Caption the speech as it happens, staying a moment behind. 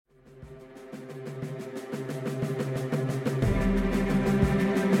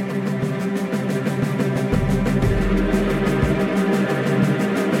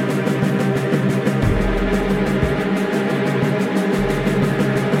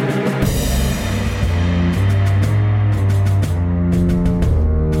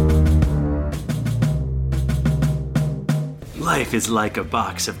Life is like a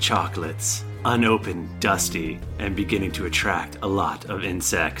box of chocolates, unopened, dusty, and beginning to attract a lot of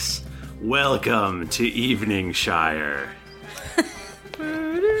insects. Welcome to Evening Shire.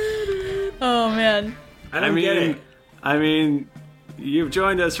 Oh, man. I mean, you've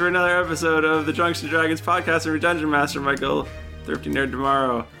joined us for another episode of the Drunks and Dragons podcast and Dungeon Master Michael, Thrifty Nerd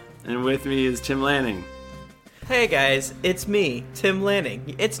Tomorrow, and with me is Tim Lanning. Hey guys, it's me, Tim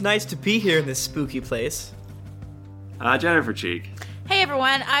Lanning. It's nice to be here in this spooky place. Jennifer Cheek. Hey,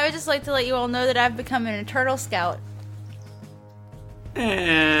 everyone. I would just like to let you all know that I've become an Eternal Scout.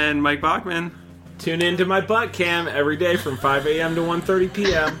 And Mike Bachman. Tune in to my butt cam every day from 5 a.m. to 1:30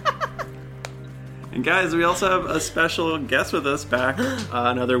 p.m. And guys, we also have a special guest with us back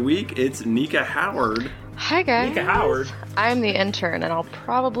another week. It's Nika Howard. Hi guys. Nika Howard. I'm the intern and I'll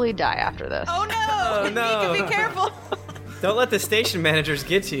probably die after this. Oh, no. Oh, no. Nika, be careful. Don't let the station managers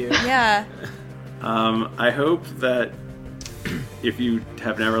get to you. Yeah. I hope that if you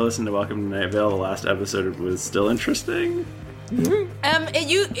have never listened to Welcome to Night Vale, the last episode was still interesting.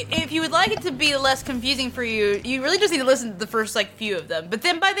 If you would like it to be less confusing for you, you really just need to listen to the first few of them. But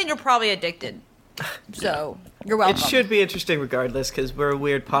then by then you're probably addicted. So you're welcome. It should be interesting regardless, because we're a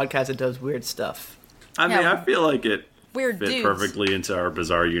weird podcast that does weird stuff. I mean, I feel like it weird fit dudes. perfectly into our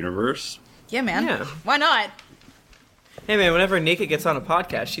bizarre universe. Yeah, man. Yeah. Why not? Hey man, whenever Nika gets on a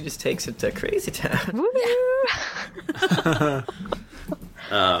podcast, she just takes it to crazy town.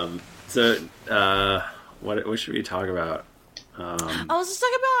 What should we talk about? Let's just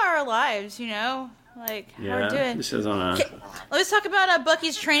talk about our lives, how we're doing. This is on a... Let's talk about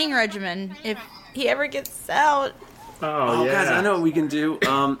Bucky's training regimen, if he ever gets out. Oh yeah. Guys, I know what we can do.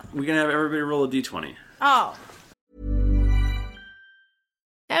 We can have everybody roll a d20. Oh.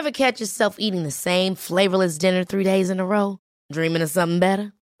 Ever catch yourself eating the same flavorless dinner 3 days in a row? Dreaming of something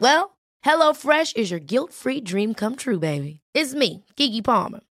better? Well, HelloFresh is your guilt-free dream come true, baby. It's me, Keke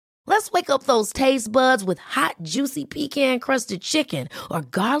Palmer. Let's wake up those taste buds with hot, juicy pecan-crusted chicken or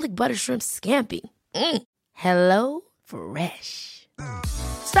garlic butter shrimp scampi. Hello Fresh.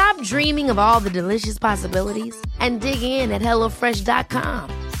 Stop dreaming of all the delicious possibilities and dig in at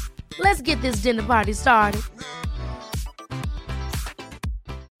HelloFresh.com. Let's get this dinner party started.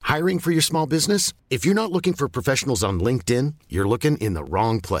 Hiring for your small business? If you're not looking for professionals on LinkedIn, you're looking in the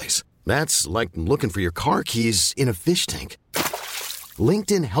wrong place. That's like looking for your car keys in a fish tank.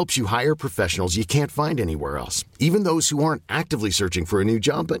 LinkedIn helps you hire professionals you can't find anywhere else, even those who aren't actively searching for a new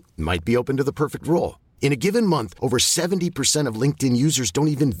job but might be open to the perfect role. In a given month, over 70% of LinkedIn users don't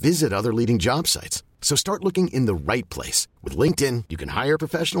even visit other leading job sites. So start looking in the right place. With LinkedIn, you can hire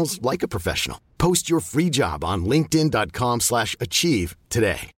professionals like a professional. Post your free job on linkedin.com/achieve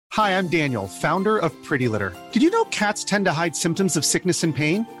today. Hi, I'm Daniel, founder of Pretty Litter. Did you know cats tend to hide symptoms of sickness and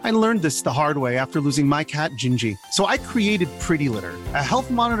pain? I learned this the hard way after losing my cat, Gingy. So I created Pretty Litter, a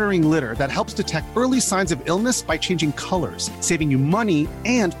health monitoring litter that helps detect early signs of illness by changing colors, saving you money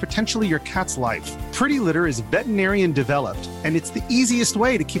and potentially your cat's life. Pretty Litter is veterinarian developed, and it's the easiest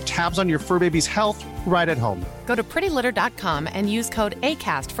way to keep tabs on your fur baby's health right at home. Go to prettylitter.com and use code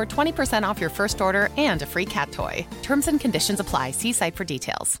ACAST for 20% off your first order and a free cat toy. Terms and conditions apply. See site for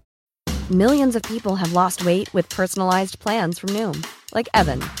details. Millions of people have lost weight with personalized plans from Noom. Like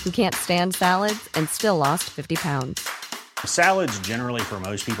Evan, who can't stand salads and still lost 50 pounds. Salads generally for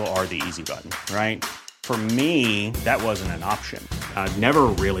most people are the easy button, right? For me, that wasn't an option. I never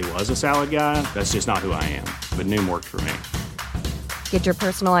really was a salad guy. That's just not who I am. But Noom worked for me. Get your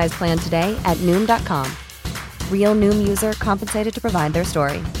personalized plan today at Noom.com. Real Noom user compensated to provide their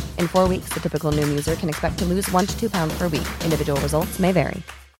story. In 4 weeks, the typical Noom user can expect to lose 1 to 2 pounds per week. Individual results may vary.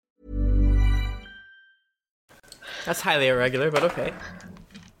 That's highly irregular, but okay.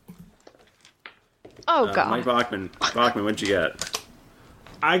 Oh, God. Mike Bachman, what'd you get?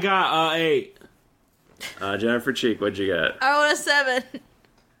 I got 8. Jennifer Cheek, what'd you get? I want a 7.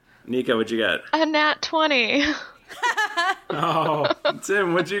 Nika, what'd you get? A nat 20. Oh.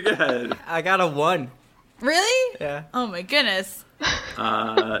 Tim, what'd you get? I got a 1. Really? Yeah. Oh, my goodness.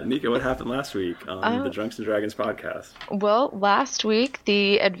 Nika, what happened last week on the Drunks and Dragons podcast? Well, last week,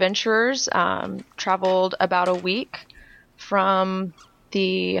 the adventurers traveled about a week from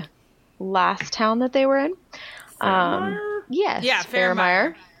the last town that they were in. Yes, Yeah,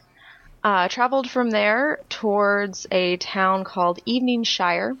 Fairmire. Traveled from there towards a town called Evening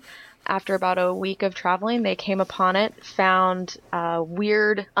Shire. After about a week of traveling, they came upon it, found a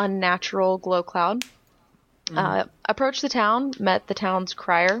weird, unnatural glow cloud. Approached the town, met the town's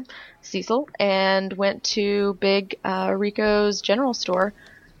crier, Cecil, and went to Big Rico's general store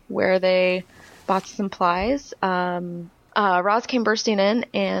where they bought some supplies. Roz came bursting in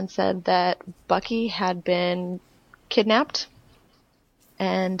and said that Bucky had been kidnapped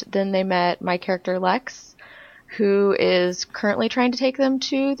And then they met my character Lex, who is currently trying to take them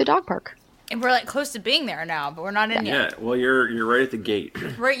to the dog park. And we're like close to being there now, but we're not in yet. Yeah, well, you're right at the gate.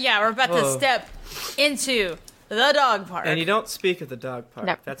 Right, yeah, we're about to step into the dog park. And you don't speak at the dog park.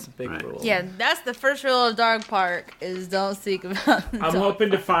 No. That's a big rule. Yeah, that's the first rule of dog park is don't speak about the I'm dog hoping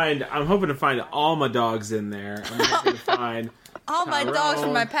park. to find all my dogs in there. I'm hoping to find all my dogs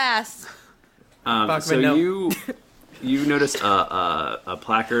from my past. So you notice a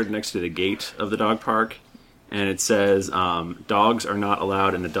placard next to the gate of the dog park, and it says, dogs are not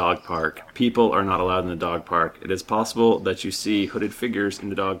allowed in the dog park. People are not allowed in the dog park. It is possible that you see hooded figures in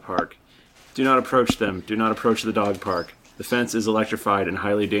the dog park. Do not approach them. Do not approach the dog park. The fence is electrified and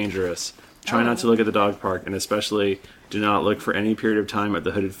highly dangerous. Try not to look at the dog park, and especially do not look for any period of time at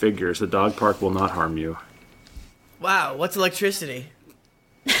the hooded figures. The dog park will not harm you. Wow, what's electricity?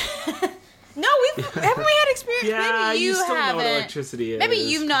 No, haven't we had experience? Yeah, Maybe you still haven't. know what electricity is. Maybe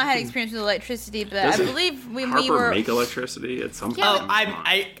you've not had experience with electricity, but I believe when we Harper were make electricity at some point?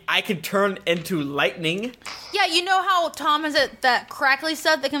 Yeah, I can turn into lightning. Yeah, you know how Tom has that crackly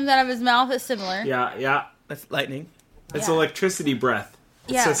stuff that comes out of his mouth? It's similar. Yeah. That's lightning. It's Yeah. electricity breath.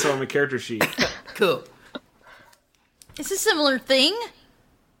 It Yeah. says so on my character sheet. Cool. It's a similar thing.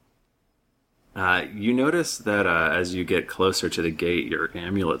 You notice that as you get closer to the gate, your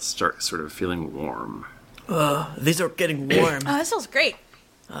amulets start sort of feeling warm. These are getting warm. Oh, that feels great.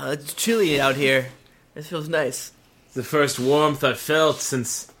 It's chilly out here. This feels nice. The first warmth I felt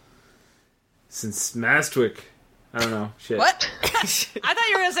since Mastwick. I don't know. Shit. What? I thought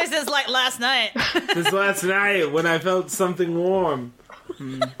you were going to say since like last night. Since last night when I felt something warm.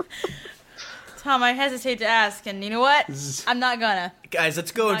 Tom, I hesitate to ask, and you know what? I'm not gonna. Guys,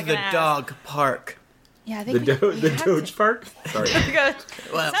 let's go into the dog park. Yeah, I think The Doge Park? Sorry. Go.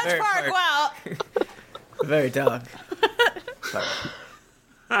 Well, Such very park, wow. Very dog.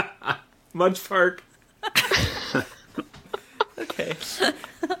 Munch Park. Okay.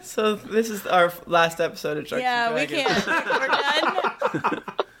 So this is our last episode of Drunks Yeah, and we Dragons. can't. We're done.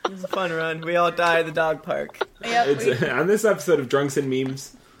 It was a fun run. We all died at the dog park. Yep. On this episode of Drunks and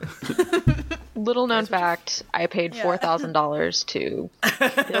Memes. Little known fact, I paid $4,000 to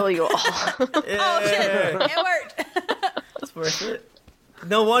kill you all. Oh, shit. It worked. It's worth it.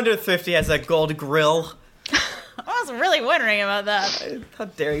 No wonder Thrifty has that gold grill. I was really wondering about that. How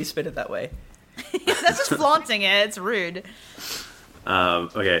dare you spin it that way? That's just flaunting it. It's rude.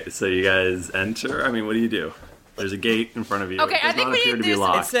 Okay, so you guys enter. I mean, what do you do? There's a gate in front of you. Okay, It does I think not we appear need to be to do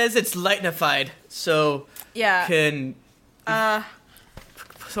locked. It says it's lightnified, so Yeah. can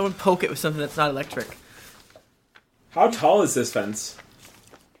someone poke it with something that's not electric? How tall is this fence?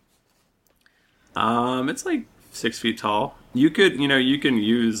 It's like 6 feet tall. You can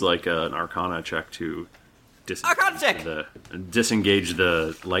use like an Arcana check to disengage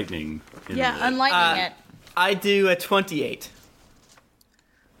the lightning. Yeah, unlightening it. I do a 28.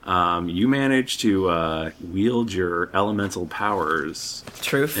 You manage to wield your elemental powers.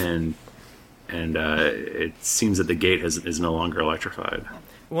 Truth. And it seems that the gate is no longer electrified.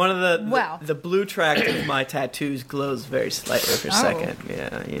 One of Wow. the blue tract of my tattoos glows very slightly for a second.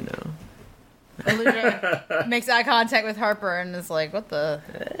 Yeah, you know. Eludra makes eye contact with Harper and is like, what the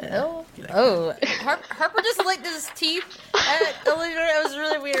hell? Oh. Harper just licked his teeth at Eludra. It was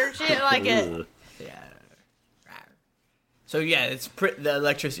really weird. She didn't like it. Yeah. So yeah, the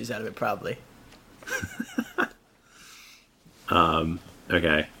electricity's out of it probably.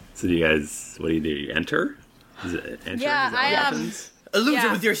 Okay. So do you guys, what do? You enter? Is it enter? Yeah, Is that what happens?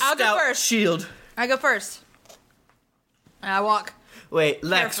 Illusion with your I'll go stout first. shield. I go first. And I walk. Wait,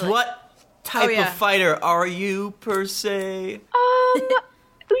 Lex, Carefully. what type yeah. of fighter are you per se?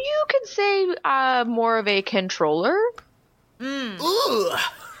 You could say more of a controller. Ooh,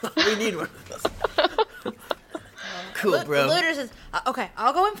 we need one of those. Cool, bro. Eludra says, okay,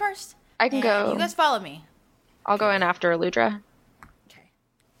 I'll go in first. I can and go. You guys follow me. I'll go in after Eludra.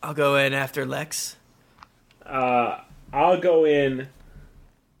 I'll go in after Lex. I'll go in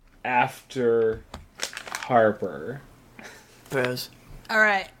after Harper. Bros. All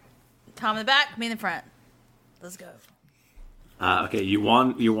right. Tom in the back, me in the front. Let's go. Okay, you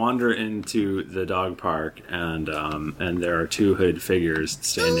wander into the dog park, and there are two hooded figures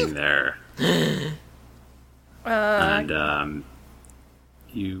standing there. And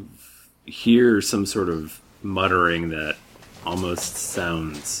you hear some sort of muttering that almost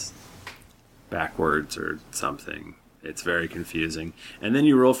sounds backwards or something. It's very confusing. And then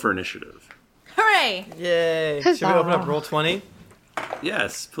you roll for initiative. Hooray! Yay. Should we open up roll 20?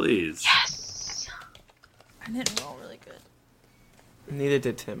 Yes, please. Yes. I didn't roll really good. Neither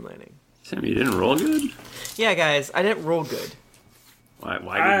did Tim Lanning. Tim, you didn't roll good? Yeah, guys, I didn't roll good. Why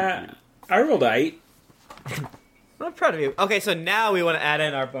did I rolled a 8. I'm proud of you. Okay, so now we want to add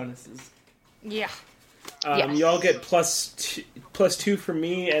in our bonuses. Yeah. Yes. You all get +2 from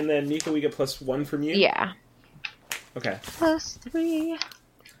me, and then Nika, we get +1 from you? Yeah. Okay. +3.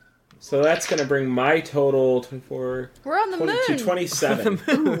 So that's going to bring my total 24... We're on the 22, moon. 27.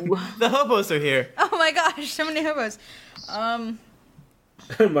 The hobos are here. Oh my gosh, so many hobos.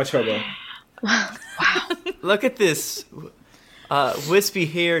 Much hobo. Look at this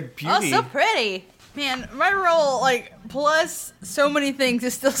wispy-haired beauty. Oh, so pretty. Man, my roll, plus so many things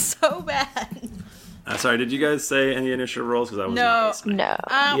is still so bad. sorry, did you guys say any initial rolls? Because I was not listening. No.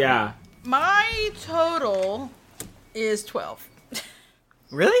 Yeah. My total is 12.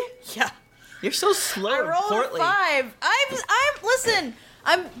 Really? Yeah. You're so slow I and rolled portly. a 5. Listen,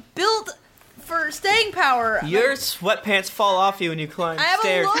 I'm built for staying power. Your sweatpants fall off you when you climb I have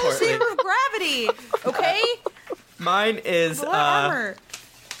stairs, a low portly. center of gravity, okay? Mine is What armor?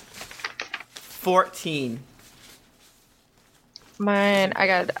 14. Mine, I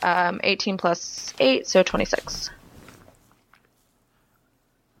got 18 plus 8, so 26.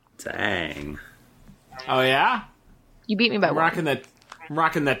 Dang. Oh, yeah? You beat me by I'm one.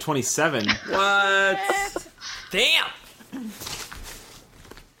 rocking that 27. What? Damn!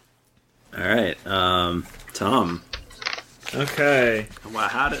 All right, Tom. Okay. Wow,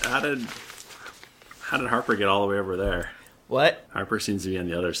 how did Harper get all the way over there? What? Harper seems to be on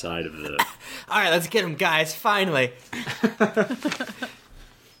the other side of the. All right, let's get him, guys. Finally.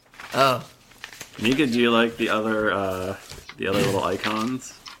 Oh. Nika, do you like the other little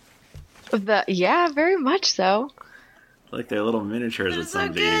icons? Yeah, very much so. Like they're little miniatures that so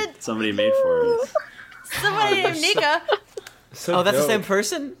good. somebody made for us. Somebody named Nika. So that's the same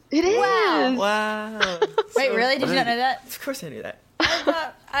person? It is. Wow. Wait, really? Did you not know that? Of course I knew that.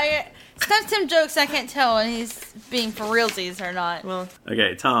 Sometimes Tim jokes, I can't tell when he's being for realsies or not. Well,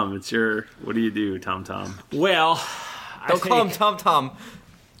 Okay, Tom, what do you do, Tom? Well, don't call him Tom Tom.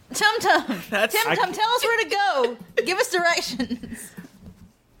 Tum Tum. Tim That's- Tum, tell us where to go. Give us directions.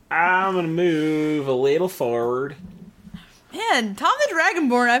 I'm going to move a little forward. Man, Tom the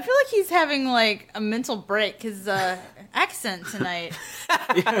Dragonborn, I feel like he's having a mental break. His accent tonight.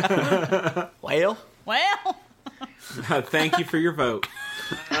 Well? Well, Thank you for your vote.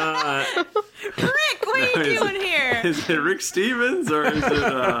 Rick, what are you doing here? Is it Rick Stevens or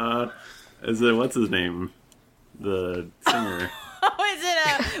is it what's his name? The singer. Oh, is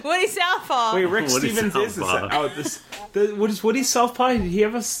it Woody Southpaw? Wait, Rick Woody Stevens is Southpaw. what is Woody Southpaw? Did he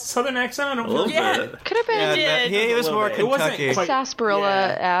have a southern accent? I don't A little know. Yeah. bit. Could have been He was more It wasn't Kentucky. quite- Sarsaparilla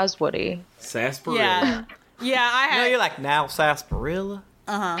Yeah. as Woody. Sarsaparilla. Yeah, I No, had. you're like, now sarsaparilla?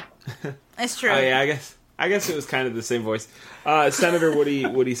 It's true. Oh yeah, I guess it was kind of the same voice. Senator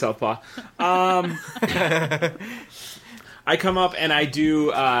Woody Southpaw. I come up and I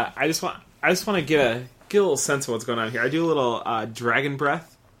do. I just want to get a little sense of what's going on here. I do a little dragon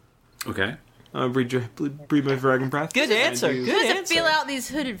breath. Okay. Breathe my dragon breath. Good answer. I do- Good Who doesn't answer. feel out these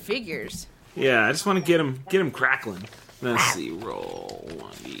hooded figures? Yeah, I just want to get him crackling. Let's see. Roll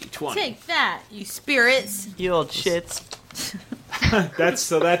 1d20. Take that, you spirits. You old shits. That's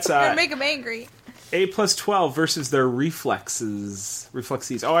Gonna make them angry. 8 plus 12 versus their reflexes.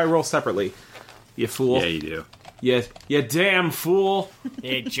 Oh, I roll separately. You fool. Yeah, you do. You damn fool.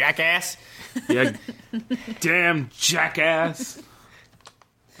 Hey, jackass. You damn jackass.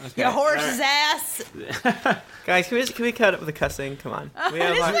 Okay. Your horse's ass. Guys, can we cut it with the cussing? Come on. We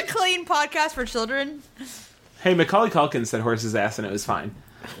have This our- is a clean podcast for children. Hey, Macaulay Culkin said horse's ass and it was fine.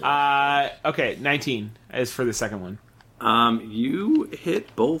 Okay, 19 is for the second one. You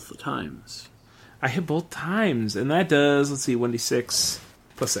hit both times. I hit both times, and that does, let's see, 1d6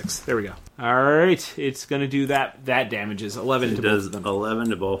 plus 6. There we go. Alright, it's going to do that damages. 11 It to does both of them. 11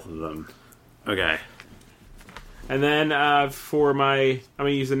 to both of them. Okay. And then for I'm going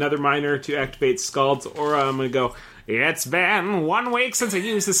to use another minor to activate Scald's Aura. I'm going to go, it's been 1 week since I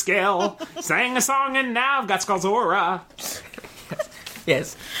used the skill. Sang a song and now I've got Scald's Aura.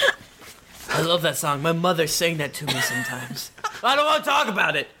 Yes. I love that song. My mother sang that to me sometimes. I don't want to talk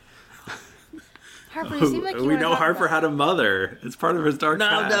about it. Harper, you seem like you We wanna know talk Harper about had a mother. It's part of his dark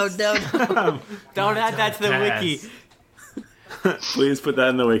past. No. Don't add that to the wiki. Please put that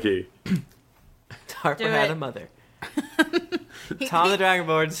in the wiki. Harper Do had it. a mother. Tom the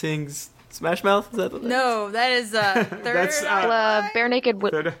Dragonborn sings Smash Mouth? Is that what No, that is third. That's, Bare Naked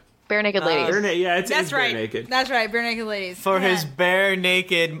Ladies. Yeah, it's That's bare right. naked. That's right. Bare naked ladies. For Yeah. his bare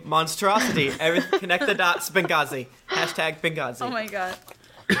naked monstrosity. Connect the dots, Benghazi. Hashtag Benghazi. Oh my god.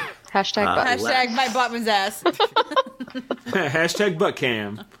 Hashtag butt. Hashtag my Botman's ass. Hashtag butt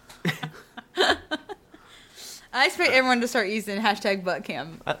cam. I expect everyone to start using hashtag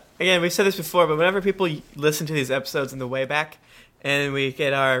buttcam. Again, we've said this before, but whenever people listen to these episodes in the way back, and we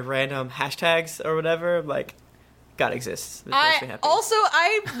get our random hashtags or whatever, like, God exists. This makes me happy.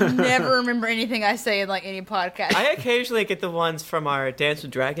 I never remember anything I say in like any podcast. I occasionally get the ones from our Dance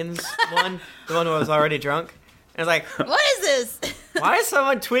with Dragons one, the one where I was already drunk. And I was like, what is this? Why is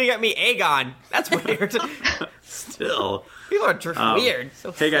someone tweeting at me Aegon? That's weird. Still. People are weird.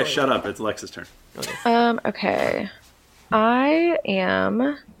 So hey guys, shut up. It's Lex's turn. Okay. I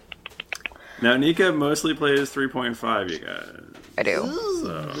am... Now, Nika mostly plays 3.5, you guys. I do.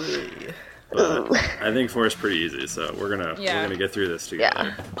 So, but I think 4 is pretty easy, so we're gonna get through this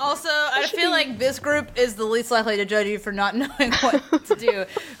together. Yeah. Also, I feel like this group is the least likely to judge you for not knowing what to do.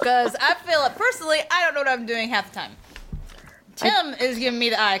 Because I feel like, personally, I don't know what I'm doing half the time. Tim is giving me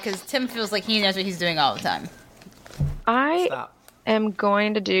the eye, because Tim feels like he knows what he's doing all the time. I am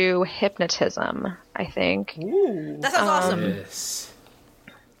going to do hypnotism, I think. Ooh. That sounds awesome. Yes.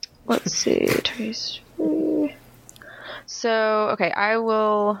 Let's see. So, okay, I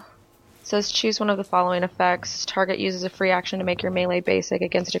will... It says choose one of the following effects. Target uses a free action to make your melee basic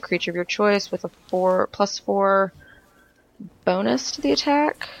against a creature of your choice with a +4 bonus to the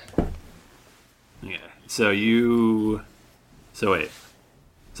attack. Yeah. So wait.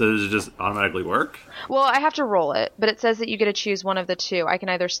 So does it just automatically work? Well, I have to roll it, but it says that you get to choose one of the two. I can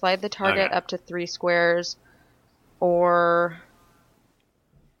either slide the target up to 3 squares, or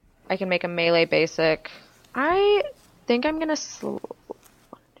I can make a melee basic. I think I'm going to...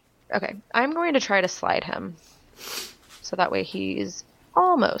 Okay, I'm going to try to slide him. So that way he's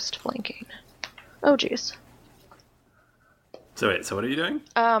almost flanking. Oh, jeez. So wait, so what are you doing?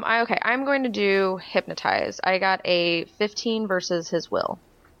 I'm going to do hypnotize. I got a 15 versus his will.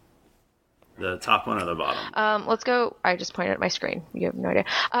 The top one or the bottom? Let's go. I just pointed at my screen. You have no idea.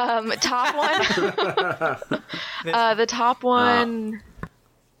 Top one. The top one.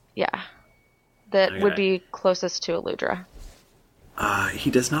 Yeah. That would be closest to Eludra. He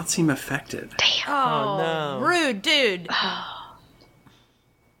does not seem affected. Damn. Oh, no. Rude, dude.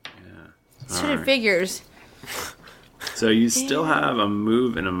 Suited figures. So you still have a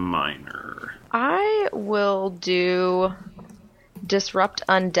move and a minor. I will do disrupt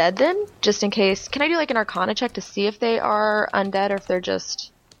undead then, just in case. Can I do like an Arcana check to see if they are undead or if they're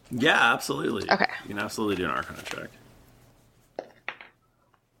just... Yeah, absolutely. Okay. You can absolutely do an Arcana check.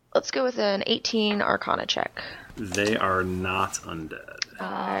 Let's go with an 18 Arcana check. They are not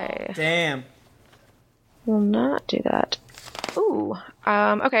undead. Damn. Will not do that. Ooh.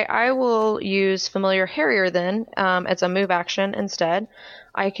 Okay, I will use Familiar Harrier then as a move action instead.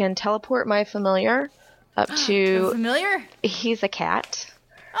 I can teleport my familiar up to... Familiar? He's a cat.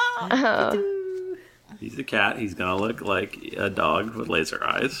 He's a cat. He's gonna look like a dog with laser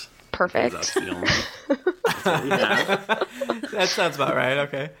eyes. Perfect. That's the only... That's what we have. That sounds about right,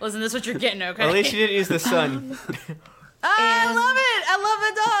 okay. Listen, this is what you're getting, okay? At least you didn't use the sun. I love it! I love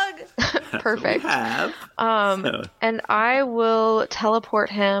a dog! Perfect. Have. And I will teleport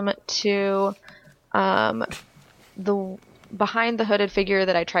him to the behind the hooded figure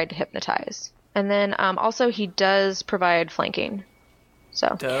that I tried to hypnotize. And then also he does provide flanking.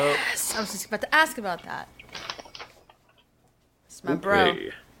 So Dope. Yes, I was just about to ask about that. It's my bro.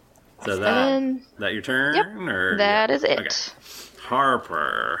 So that your turn? Yep, or that is it. Okay.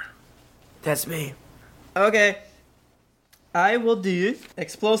 Harper. That's me. Okay. I will do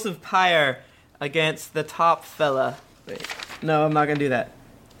Explosive Pyre against the top fella. Wait. No, I'm not going to do that.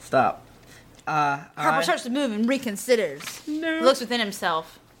 Stop. Harper starts to move and reconsiders. No. Looks within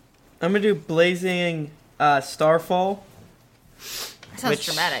himself. I'm going to do Blazing Starfall. That sounds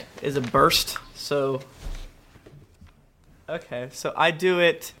dramatic. Is a burst, so... Okay, so I do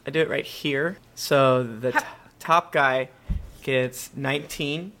it right here. So the top guy gets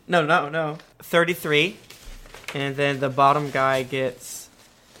 19. No. 33. And then the bottom guy gets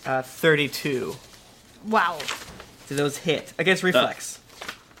 32. Wow. So those hit. Against reflex.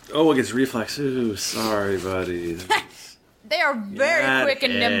 Against reflex. Ooh, sorry, buddy. They are very quick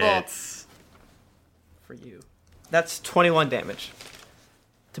and nimble. For you. That's 21 damage.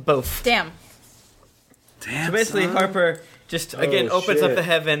 To both. Damn. So basically, son. Harper just, again, opens up the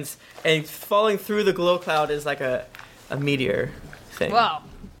heavens, and falling through the glow cloud is like a meteor thing. Wow.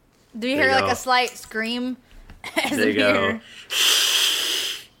 Do you hear like a slight scream? There you go.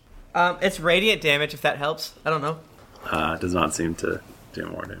 It's radiant damage, if that helps. I don't know. Does not seem to do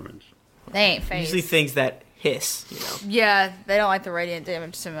more damage. They ain't phased. Usually things that hiss, you know. Yeah, they don't like the radiant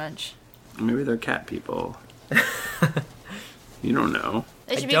damage so much. Maybe they're cat people. You don't know.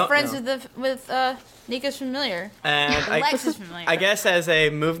 They should be friends with Nico's familiar. And Lex's familiar. I guess as a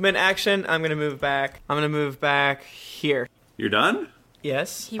movement action, I'm gonna move back. I'm gonna move back here. You're done?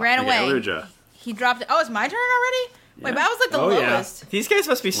 Yes. He ran away. Eluja. He dropped it. Oh, it's my turn already? Yeah. Wait, but I was like the lowest. These guys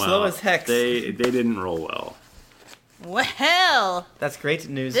must be slow as heck. They didn't roll well. Well. That's great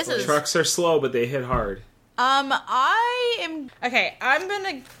news. Trucks are slow, but they hit hard. I am... Okay, I'm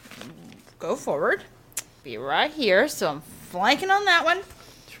gonna go forward. Be right here, so I'm flanking on that one.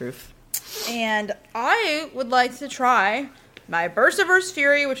 Truth. And I would like to try my Burst of Earth's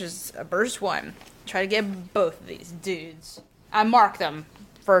Fury, which is a burst 1. Try to get both of these dudes. I mark them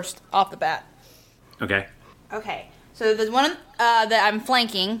first off the bat. Okay. Okay, so the one that I'm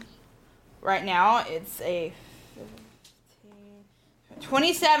flanking right now, it's a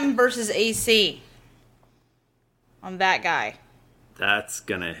 27 versus AC on that guy. That's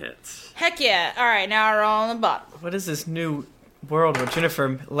gonna hit. Heck yeah. Alright, now we're all on the bottom. What is this new world where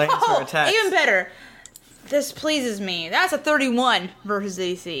Jennifer lands her attacks? Even better. This pleases me. That's a 31 versus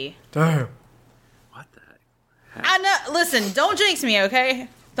AC. Damn. I know. Listen, don't jinx me, okay?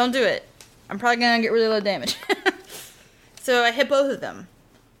 Don't do it. I'm probably gonna get really low damage. So I hit both of them.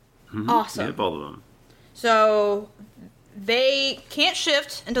 Mm-hmm. Awesome. You hit both of them. So they can't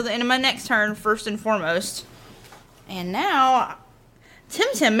shift until the end of my next turn, first and foremost. And now,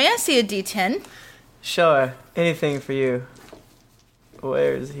 Tim, may I see a D10? Sure. Anything for you.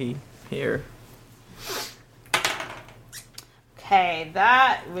 Where is he? Here. Okay,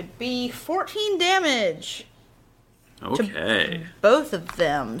 that would be 14 damage. Okay. Both of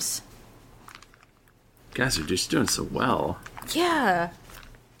them's. Guys are just doing so well. Yeah.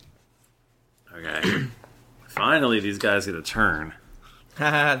 Okay. Finally, these guys get a turn.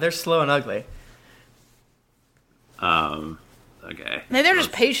 Haha, they're slow and ugly. Okay. Maybe they're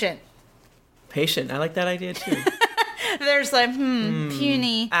just patient. Patient. I like that idea too. They're just like,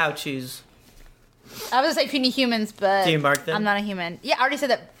 puny. Ouchies. I was gonna say puny humans, but Do you mark them? I'm not a human. Yeah, I already said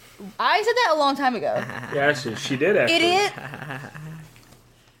that. I said that a long time ago. Yeah, she did actually. Idiot.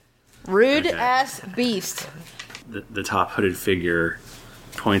 Rude ass beast. The top hooded figure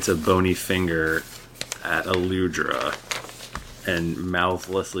points a bony finger at Eludra and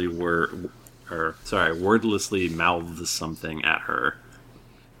wordlessly mouths something at her.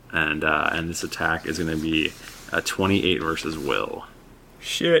 And this attack is going to be a 28 versus Will.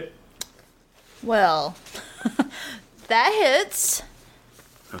 Shit. Well, that hits.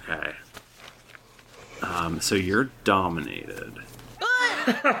 Okay. So you're dominated.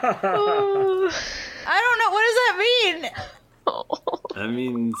 I don't know. What does that mean? That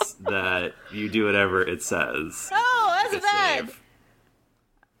means that you do whatever it says. Oh, that's bad. Save.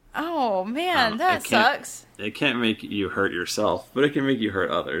 Oh, man, that sucks. It can't make you hurt yourself, but it can make you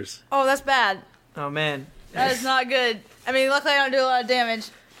hurt others. Oh, that's bad. Oh, man. That is not good. I mean, luckily I don't do a lot of damage.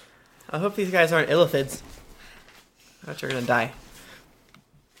 I hope these guys aren't illithids. I thought you were gonna die.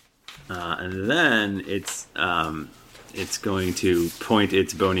 And then it's going to point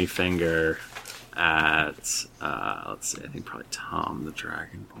its bony finger at let's see, I think probably Tom the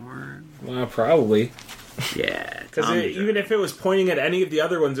Dragonborn. Well, probably. Yeah, because even if it was pointing at any of the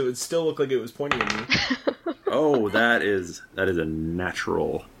other ones, it would still look like it was pointing at me. Oh, that is a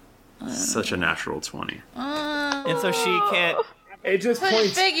natural, such a natural 20. And so she can't. It just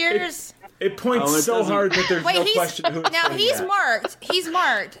points. Figures. It points so hard that there's no question who. Now he's marked. He's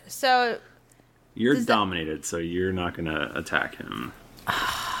marked. So you're dominated, so you're not gonna attack him.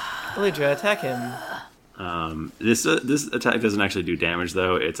 Eludra, attack him. This attack doesn't actually do damage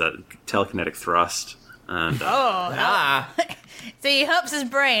though. It's a telekinetic thrust. And, so he helps his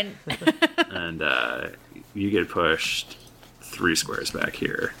brain. And you get pushed 3 squares back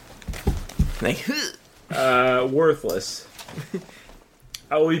here. Worthless.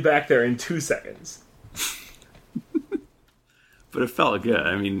 I will be back there in 2 seconds. But it felt good.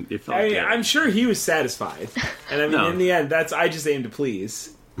 I mean, it felt good. I'm sure he was satisfied. And I mean, in the end, I just aim to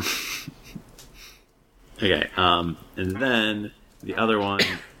please. Okay, and then the other one,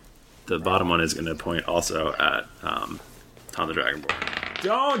 the bottom one, is going to point also at Tom the Dragonborn.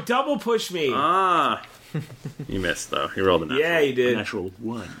 Don't double push me! You missed, though. He rolled a natural. Yeah, he did. A natural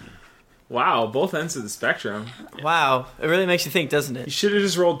 1. Wow, both ends of the spectrum. Wow, it really makes you think, doesn't it? You should have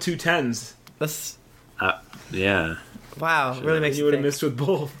just rolled 2 10s. That's... yeah. Wow, it really makes you would think. have missed with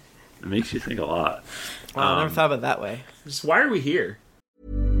both. It makes you think a lot. Wow, I never thought about it that way. Just why are we here?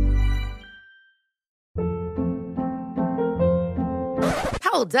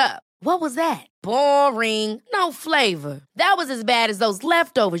 Hold up. What was that? Boring. No flavor. That was as bad as those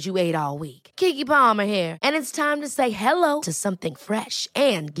leftovers you ate all week. Keke Palmer here, and it's time to say hello to something fresh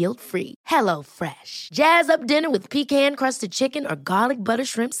and guilt-free. Hello Fresh. Jazz up dinner with pecan-crusted chicken or garlic butter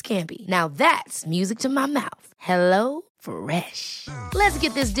shrimp scampi. Now that's music to my mouth. Hello Fresh. Let's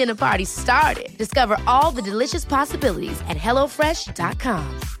get this dinner party started. Discover all the delicious possibilities at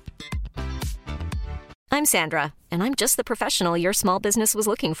hellofresh.com. I'm Sandra, and I'm just the professional your small business was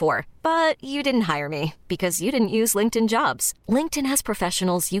looking for. But you didn't hire me because you didn't use LinkedIn Jobs. LinkedIn has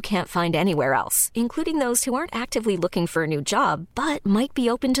professionals you can't find anywhere else, including those who aren't actively looking for a new job, but might be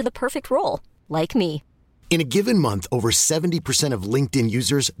open to the perfect role, like me. In a given month, over 70% of LinkedIn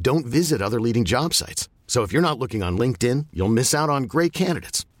users don't visit other leading job sites. So if you're not looking on LinkedIn, you'll miss out on great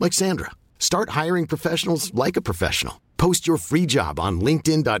candidates like Sandra. Start hiring professionals like a professional. Post your free job on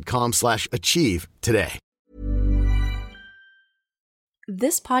linkedin.com/achieve today.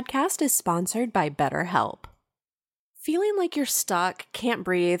 This podcast is sponsored by BetterHelp. Feeling like you're stuck, can't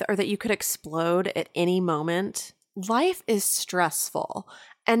breathe, or that you could explode at any moment? Life is stressful.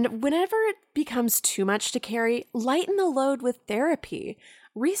 And whenever it becomes too much to carry, lighten the load with therapy.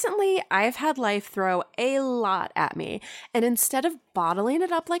 Recently, I've had life throw a lot at me, and instead of bottling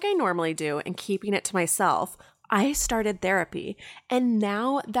it up like I normally do and keeping it to myself, I started therapy, and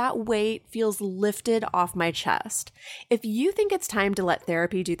now that weight feels lifted off my chest. If you think it's time to let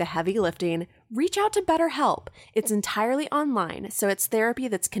therapy do the heavy lifting, reach out to BetterHelp. It's entirely online, so it's therapy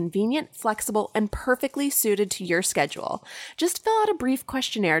that's convenient, flexible, and perfectly suited to your schedule. Just fill out a brief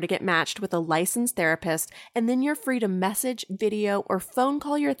questionnaire to get matched with a licensed therapist, and then you're free to message, video, or phone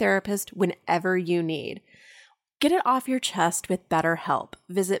call your therapist whenever you need. Get it off your chest with BetterHelp.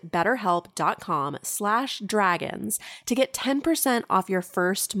 Visit betterhelp.com/dragons to get 10% off your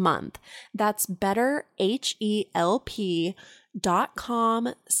first month. That's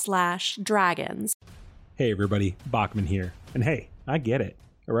betterhelp.com/dragons. Hey everybody, Bachman here. And hey, I get it.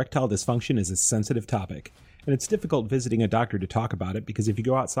 Erectile dysfunction is a sensitive topic, and it's difficult visiting a doctor to talk about it because if you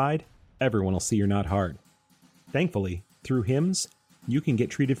go outside, everyone will see you're not hard. Thankfully, through HIMS, you can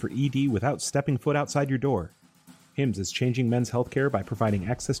get treated for ED without stepping foot outside your door. HIMS is changing men's healthcare by providing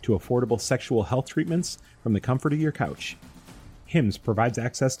access to affordable sexual health treatments from the comfort of your couch. HIMS provides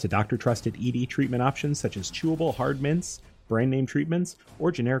access to doctor-trusted ED treatment options such as chewable hard mints, brand-name treatments,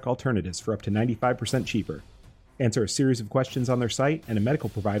 or generic alternatives for up to 95% cheaper. Answer a series of questions on their site, and a medical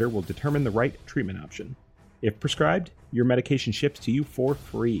provider will determine the right treatment option. If prescribed, your medication ships to you for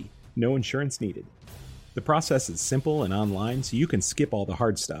free, no insurance needed. The process is simple and online, so you can skip all the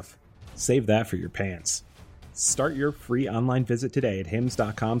hard stuff. Save that for your pants. Start your free online visit today at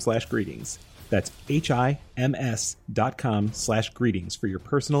hims.com/greetings. That's HIMS.com/greetings for your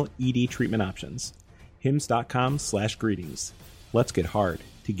personal ED treatment options. hims.com/greetings. Let's get hard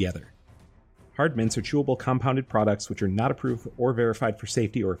together. Hard mints are chewable compounded products which are not approved or verified for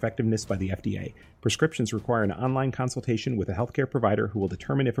safety or effectiveness by the FDA. Prescriptions require an online consultation with a healthcare provider who will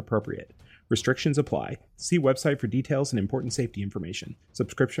determine if appropriate. Restrictions apply. See website for details and important safety information.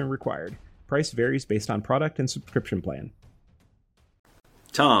 Subscription required. Price varies based on product and subscription plan.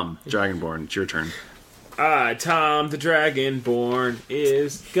 Tom, Dragonborn, it's your turn. Tom the Dragonborn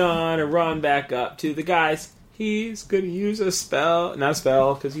is gonna run back up to the guys. He's gonna use a spell. Not a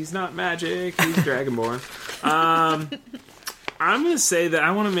spell, because he's not magic. He's Dragonborn. I'm gonna say that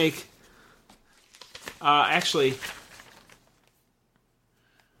I want to make... actually...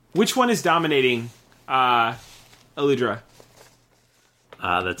 Which one is dominating Eludra?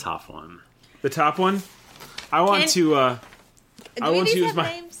 The top one. The top one? I want to... I want to use my...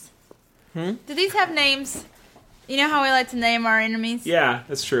 Names? Do these have names? You know how we like to name our enemies? Yeah,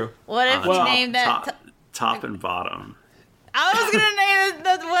 that's true. What if we name that... Top and bottom. I was going to name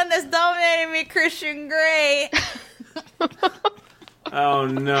the one that's dominating me Christian Grey. Oh,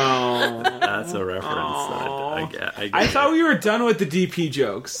 no. That's a reference that I get. I thought we were done with the DP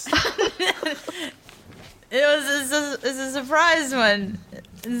jokes. It's a surprise one.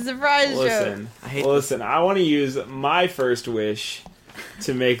 It's a surprise joke. Listen, I want to use my first wish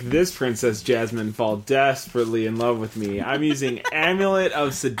to make this Princess Jasmine fall desperately in love with me. I'm using Amulet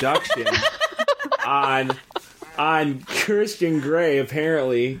of Seduction on Christian Grey,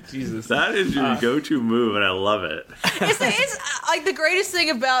 apparently. Jesus. That is your go-to move, and I love it. It's like the greatest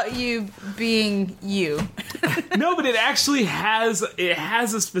thing about you being you. No, but it actually has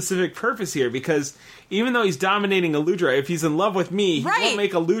a specific purpose here, because even though he's dominating Eludra, if he's in love with me, he won't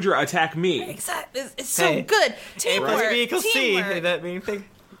make Eludra attack me. Exactly. It's so good. Teamwork. A equals C. That mean thing.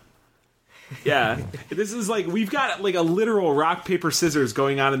 Yeah. This is like, we've got like a literal rock, paper, scissors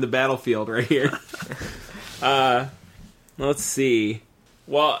going on in the battlefield right here. Let's see.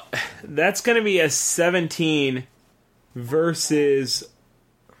 Well, that's going to be a 17 versus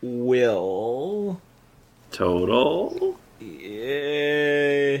Will. Total?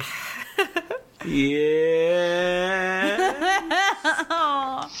 Yeah. Yeah.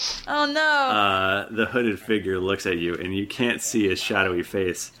 Oh no. The hooded figure looks at you, and you can't see his shadowy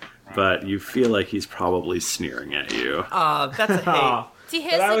face, but you feel like he's probably sneering at you. That's a hate. Is he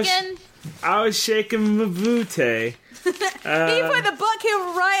hiss again? I was shaking my booty. He put the butt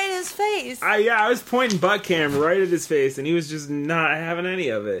cam right in his face. I was pointing butt cam right at his face, and he was just not having any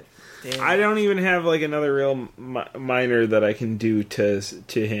of it. Damn. I don't even have like another real minor that I can do to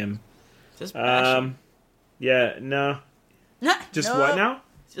him. Just bash him. Yeah, no. Just no. what now?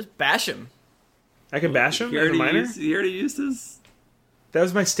 Just bash him. I can bash him as a minor? You already used his... That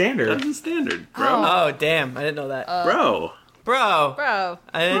was my standard. That was the standard, bro. Oh, damn. I didn't know that. Bro. I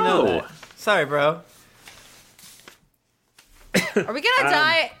didn't know that. Sorry, bro. Are we gonna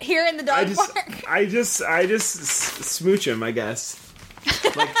die here in the dog park? I just smooch him, I guess.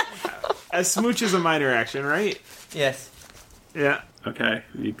 Like, a smooch is a minor action, right? Yes. Yeah. Okay,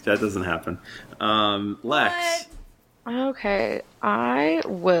 that doesn't happen. Lex. What? Okay, I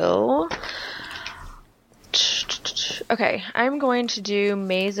will... Okay, I'm going to do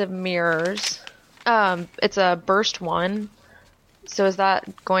Maze of Mirrors. It's a burst 1. So is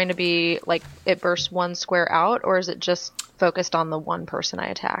that going to be, like, it bursts 1 square out, or is it just focused on the one person I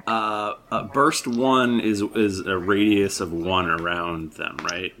attack? Burst 1 is a radius of 1 around them,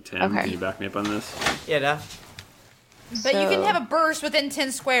 right? Tim, Okay. can you back me up on this? Yeah, But you can have a burst within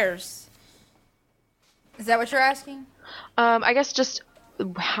 10 squares. Is that what you're asking? I guess just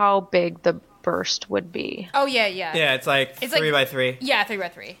how big the burst would be. Oh, yeah. Yeah, it's like 3 by 3. Yeah, 3 by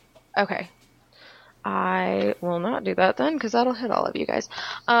 3. Okay. I will not do that then, because that'll hit all of you guys.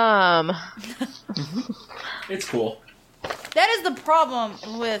 It's cool. That is the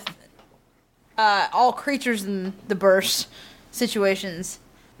problem with all creatures in the burst situations.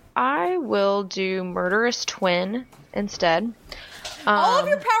 I will do Murderous Twin instead. All of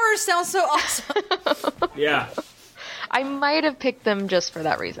your powers sound so awesome. Yeah. I might have picked them just for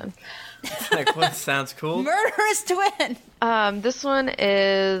that reason. Like, what sounds cool? Murderous Twin. This one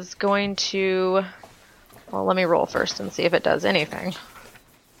is going to... Well, let me roll first and see if it does anything.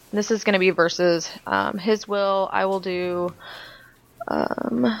 This is going to be versus his will. I will do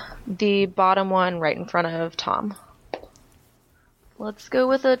the bottom one right in front of Tom. Let's go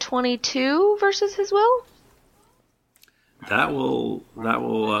with a 22 versus his will. That will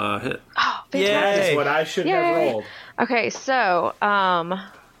hit. Oh, fantastic. That is what I should have rolled. Okay, so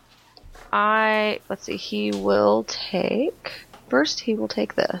let's see. He will take first. He will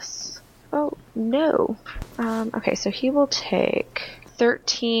take this. Oh no. Okay, so he will take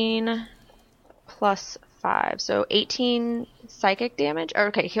 13 plus 5, so 18 psychic damage. Or,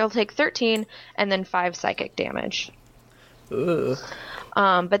 okay, he'll take 13 and then 5 psychic damage. Ooh.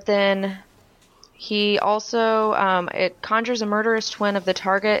 But then he also it conjures a murderous twin of the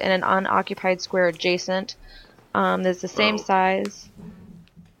target in an unoccupied square adjacent. That's the same size.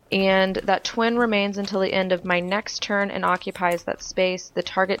 And that twin remains until the end of my next turn and occupies that space. The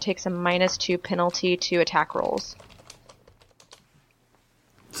target takes a -2 penalty to attack rolls.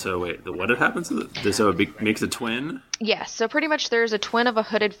 So wait, what happens to it? So it makes a twin? Yes, so pretty much there's a twin of a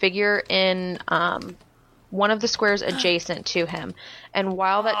hooded figure in one of the squares adjacent to him. And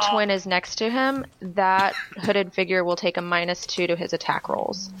while that twin is next to him, that hooded figure will take a -2 to his attack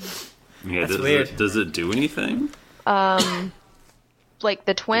rolls. Yeah, That's weird. Does it do anything? Like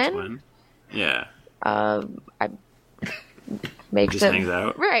the twin? Yeah. Makes Just him hangs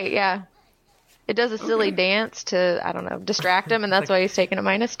out? Right, yeah. It does a silly dance to, I don't know, distract him, and that's why he's taking a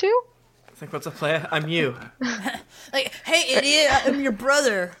 -2. It's like, what's a play? I'm you. Like, hey, idiot, I'm your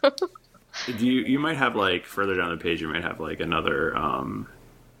brother. You might have, like, further down the page, you might have, like, another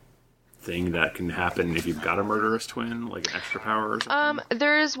thing that can happen if you've got a murderous twin, like an extra power or something?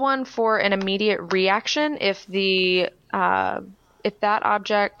 There is one for an immediate reaction if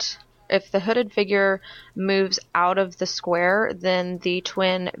if the hooded figure moves out of the square, then the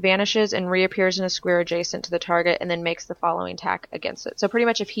twin vanishes and reappears in a square adjacent to the target and then makes the following attack against it. So pretty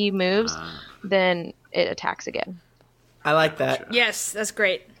much if he moves, then it attacks again. I like that. Yes, that's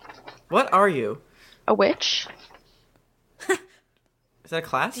great. What are you? A witch? Is that a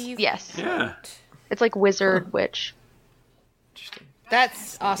class? Yes. Yeah. It's like wizard witch. Interesting.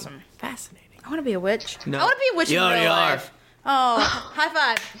 That's awesome. Fascinating. I want to be a witch. No. I want to be a witch You in real already are. life. Oh, high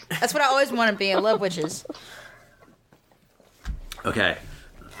five. That's what I always want to be. I love witches. Okay.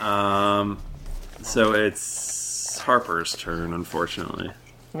 So it's Harper's turn, unfortunately.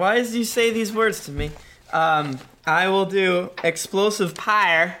 Why did you say these words to me? I will do explosive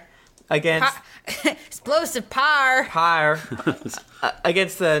pyre against explosive pyre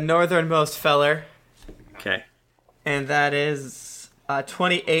against the northernmost feller. Okay. And that is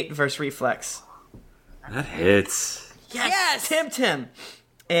 28 versus reflex. That hits. Yes. Tim.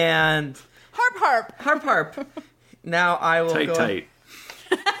 And harp. Now I will go tight.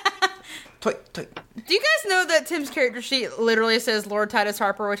 Tight. Do you guys know that Tim's character sheet literally says Lord Titus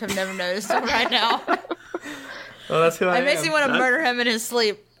Harper, which I've never noticed right now? Well, that's who I am. It makes me want to murder him in his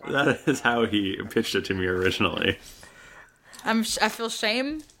sleep. That is how he pitched it to me originally. I feel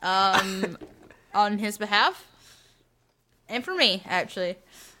shame on his behalf. And for me, actually.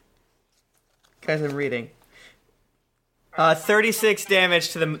 Guys, I'm reading. 36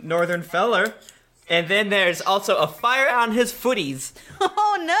 damage to the northern feller. And then there's also a fire on his footies.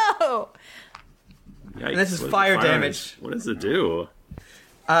 Oh, no! Yikes. And this is fire damage. What does it do?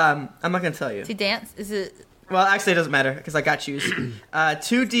 I'm not going to tell you. Does he dance? Is it... Well, actually, it doesn't matter, because I got choose.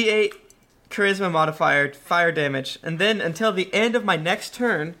 2d8 charisma modifier, fire damage. And then, until the end of my next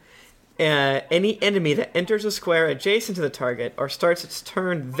turn, any enemy that enters a square adjacent to the target or starts its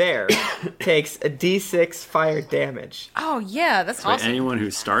turn there takes a d6 fire damage. Oh, yeah, that's awesome. Anyone who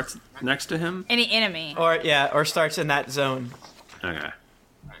starts next to him? Any enemy. Or starts in that zone. Okay.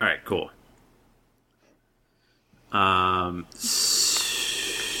 Alright, cool. So,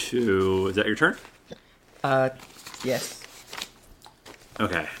 is that your turn? Yes.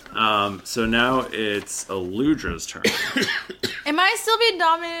 Okay. So now it's Eludra's turn. Am I still being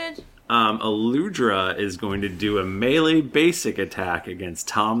dominated? Eludra is going to do a melee basic attack against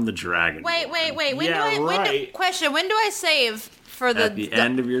Tom the Dragon. Wait. When Question, when do I save for the... At the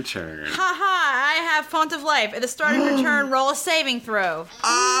end of your turn. I have Font of Life. At the start of your turn, roll a saving throw.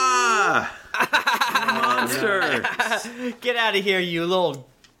 Ah! Monster! Get out of here, you little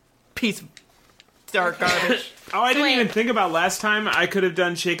piece of dark garbage. Oh, I didn't even think about last time. I could have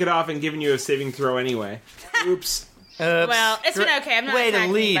done Shake It Off and given you a saving throw anyway. Oops. Well, it's been okay. I'm not way to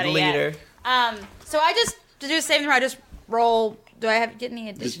lead, leader. Yet. So I just, to do a saving throw, I just roll. Do I have get any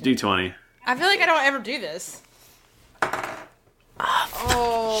additional? Just D20. I feel like I don't ever do this.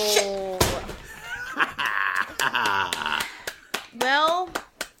 Oh. Well,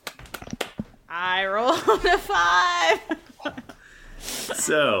 I rolled a 5.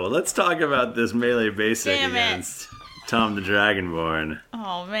 So, let's talk about this melee basic Damn it. against Tom the Dragonborn.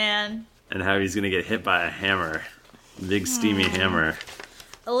 Oh, man. And how he's going to get hit by a hammer. Big steamy hammer.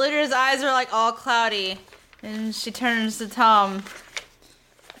 Eludra's eyes are like all cloudy, and she turns to Tom.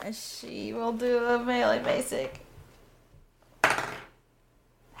 And she will do a melee basic.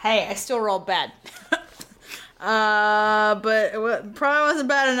 Hey, I still rolled bad. But it probably wasn't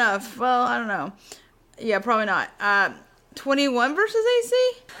bad enough. Well, I don't know. Yeah, probably not. 21 versus AC?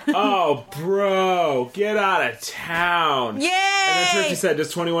 Oh, bro, get out of town. Yay! And then Turkey said,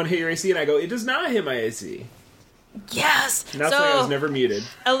 does 21 hit your AC? And I go, it does not hit my AC. Yes! And that's why I was never muted.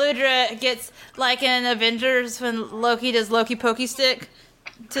 Eludra gets, like in Avengers, when Loki does Loki Pokey Stick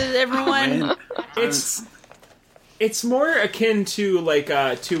to everyone. It's more akin to, like,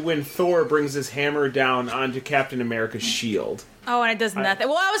 to when Thor brings his hammer down onto Captain America's shield. Oh, and it does nothing.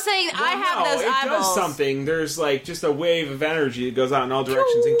 Well, I was saying I have those eyeballs. It does something. There's, like, just a wave of energy that goes out in all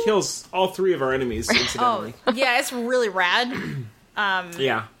directions and kills all 3 of our enemies, incidentally. Oh, yeah, it's really rad.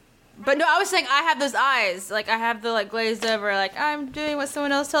 Yeah. But no, I was saying I have those eyes. Like, I have the, like, glazed over, like, I'm doing what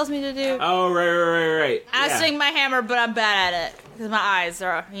someone else tells me to do. Oh, right. I swing my hammer, but I'm bad at it. Because my eyes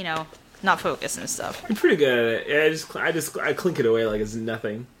are, not focused and stuff. You're pretty good at it. Yeah, I clink it away like it's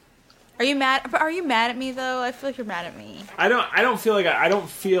nothing. Are you mad at me, though? I feel like you're mad at me. I don't feel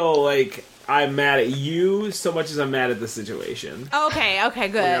like I'm mad at you so much as I'm mad at the situation. Okay,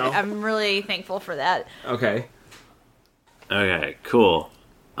 good. You know? I'm really thankful for that. Okay, cool.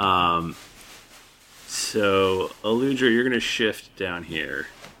 So, Eludra, you're going to shift down here.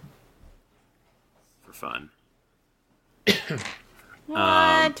 For fun.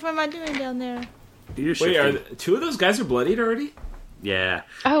 What am I doing down there? You're wait, shifting. 2 of those guys are bloodied already? Yeah.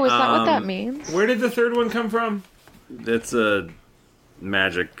 Oh, is that what that means? Where did the 3rd one come from? That's a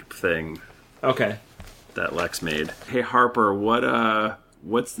magic thing. Okay. That Lex made. Hey, Harper,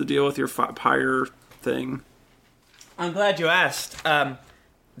 what's the deal with your pyre thing? I'm glad you asked.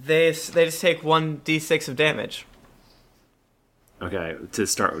 They just take 1d6 of damage. Okay, to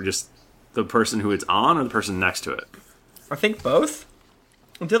start, just the person who it's on or the person next to it? I think both.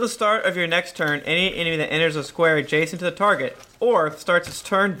 Until the start of your next turn, any enemy that enters a square adjacent to the target, or starts its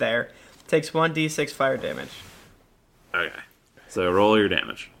turn there, takes 1d6 fire damage. Okay. So roll your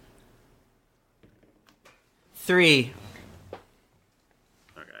damage. 3.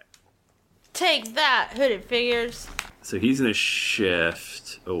 Okay. Take that, hooded figures. So he's gonna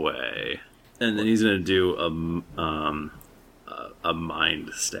shift away, and then he's gonna do a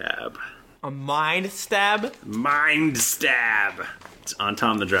mind stab. A mind stab? Mind stab on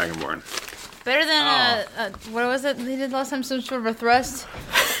Tom the Dragonborn. Better than what was it they did last time? Some sort of a thrust,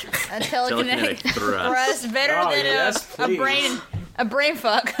 a telekinetic thrust. Better than a brain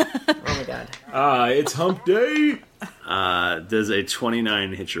fuck. Oh my god. It's hump day. Does a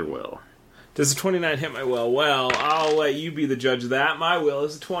 29 hit your will? Does a 29 hit my will? Well, I'll let you be the judge of that. My will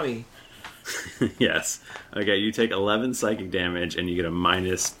is a 20. Yes. Okay, you take 11 psychic damage, and you get a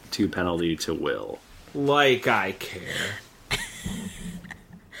 -2 penalty to will. Like I care.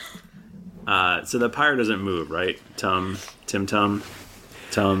 So the pyre doesn't move, right? Tim,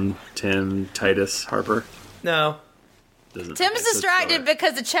 Titus, Harper? No. Tim's distracted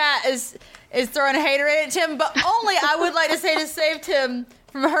because the chat is throwing a hater at Tim, but only I would like to say to save Tim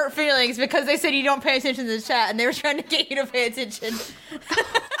from hurt feelings because they said you don't pay attention to the chat and they were trying to get you to pay attention.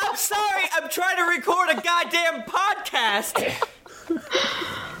 I'm sorry, I'm trying to record a goddamn podcast.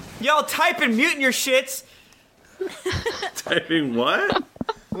 Y'all typing, muting your shits. Typing what?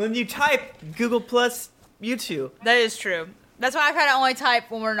 When you type Google Plus YouTube. That is true. That's why I try to only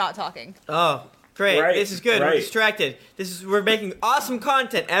type when we're not talking. Oh, great. Right, this is good. right. We're distracted. We're making awesome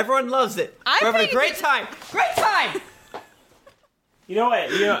content. Everyone loves it. We're having a great time. Great time! You know what?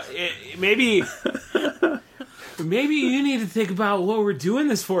 Maybe you need to think about what we're doing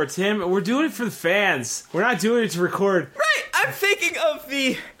this for, Tim. We're doing it for the fans. We're not doing it to record. Right! I'm thinking of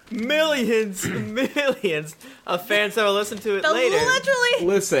the millions of fans that will listen to it later.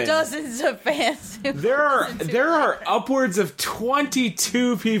 Literally dozens of fans. There are upwards of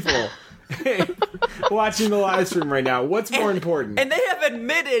 22 people watching the live stream right now. What's more important? And they have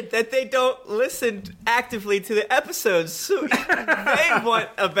admitted that they don't listen actively to the episodes, so they want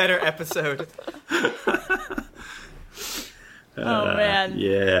a better episode. Oh man.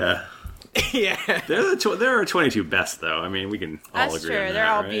 Yeah. Yeah. There are 22 best though. I mean, we can all That's agree true. on that, They're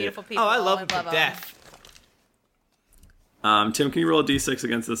all right? beautiful people. Oh, I love them to death. Tim, can you roll a d6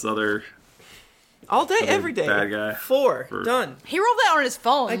 against this other? All day, every day. Bad guy. 4. Done. He rolled that on his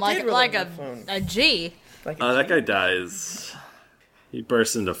phone, I like did roll like on a my phone. a G. That guy dies. He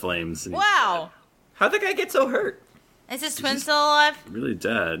bursts into flames. And Wow. How'd the guy get so hurt? Is his twin still alive? he's really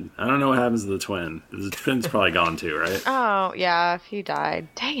dead. I don't know what happens to the twin. The twin's probably gone too, right? Oh, yeah, if he died.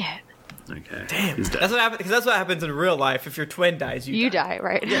 Dang it. Okay. Damn. He's dead. That's what happens. Because that's what happens in real life. If your twin dies, You die,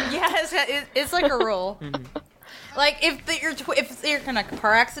 right? Yeah, it's like a rule. Like if you're in a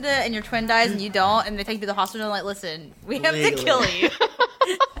car accident and your twin dies and you don't, and they take you to the hospital, and like, listen, we have to kill you.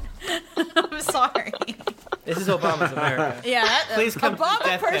 I'm sorry. This is Obama's America. Yeah, Please come to Obama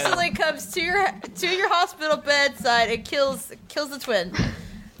death personally comes to your hospital bedside and kills the twin.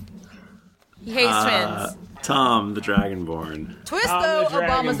 He hates twins. Tom the Dragonborn. Twist Tom though, the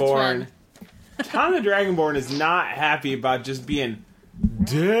Obama's a twin. Tom the Dragonborn is not happy about just being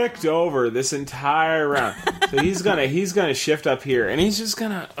dicked over this entire round. So he's gonna shift up here, and he's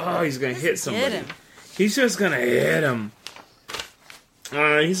gonna hit somebody. him. He's just gonna hit him.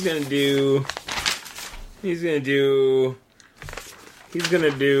 He's gonna do his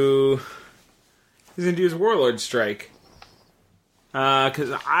Warlord Strike.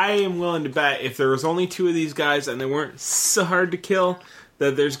 Because I am willing to bet if there was only 2 of these guys and they weren't so hard to kill,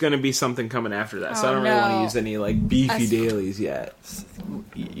 that there's going to be something coming after that. So I don't really want to use any like beefy dailies yet.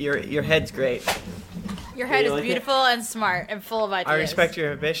 Your head's great. Your head is like beautiful and smart and full of ideas. I respect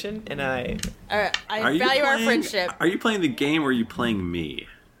your ambition, and I value our friendship. Are you playing the game or are you playing me?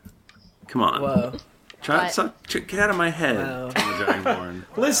 Come on. Whoa. Get out of my head, Wow. Tom the Dragonborn.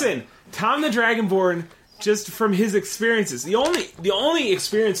 Listen, Tom the Dragonborn, just from his experiences, the only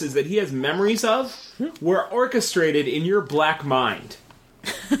experiences that he has memories of were orchestrated in your black mind.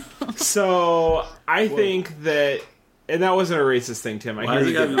 So I think that, and that wasn't a racist thing, Tim. I hear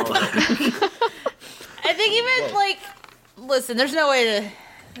you getting all that. I think even listen, there's no way to.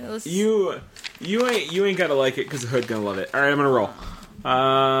 You ain't gotta like it because the hood gonna love it. All right, I'm gonna roll.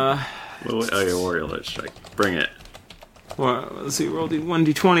 Okay, Warlord Strike. Bring it. Well, let's see. Roll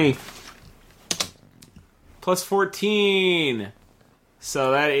 1d20 plus 14.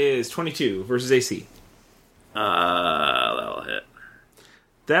 So that is 22 versus AC. That'll hit.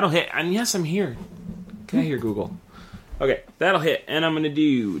 That'll hit. And yes, I'm here. Can I hear Google? Okay, that'll hit. And I'm going to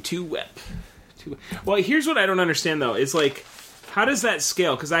do 2 whip. Well, here's what I don't understand, though. It's like, how does that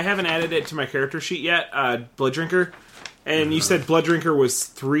scale? Because I haven't added it to my character sheet yet, Blood Drinker. And you said Blood Drinker was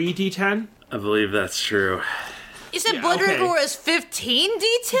 3d10? I believe that's true. You said Blood Drinker was 15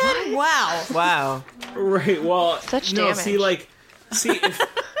 D10? Wow. Wow. Right, well, Such no, damage. see, if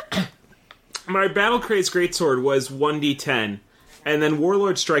my Battle Craze Greatsword was 1d10, and then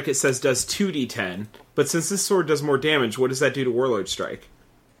Warlord Strike, it says, does 2d10. But since this sword does more damage, what does that do to Warlord Strike?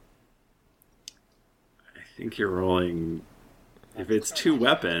 I think you're rolling... If it's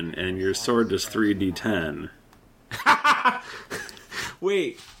 2-weapon and your sword does 3d10...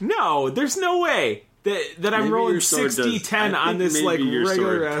 Wait, no, there's no way that I'm rolling 6d10 on this, like, your regular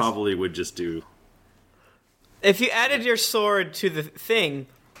sword probably would just do... If you added your sword to the thing,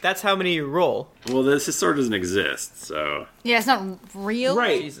 that's how many you roll. Well, this sword doesn't exist, so... Yeah, it's not real.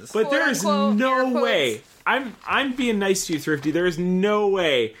 Right, Jesus. but there is no way. I'm being nice to you, Thrifty. There is no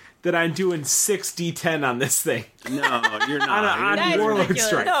way that I'm doing 6d10 on this thing. No, you're not. on Warlord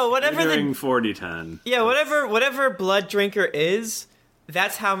Strike. No, whatever you're doing 4d10. Yeah, whatever Blood Drinker is,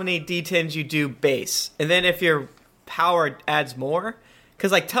 that's how many d10s you do base. And then if your power adds more,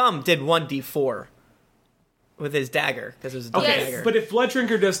 because like Tom did 1d4 with his dagger, because it was a dagger. But if Blood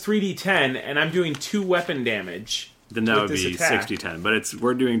Drinker does 3d10 and I'm doing 2 weapon damage, then that would be 6d10. But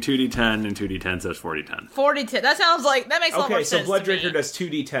we're doing 2d10 and 2d10, so it's 4d10. 4d10. That sounds like that makes a lot more sense. Okay, so Blood Drinker does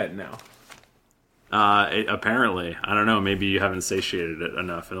 2d10 now. Apparently, I don't know. Maybe you haven't satiated it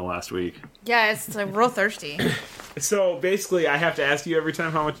enough in the last week. Yeah, it's like real thirsty. So basically, I have to ask you every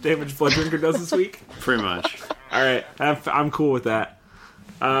time how much damage Blood Drinker does this week. Pretty much. All right, I'm cool with that.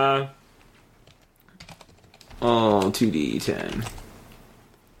 2d10.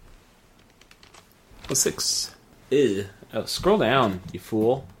 6. Ew. Oh, scroll down, you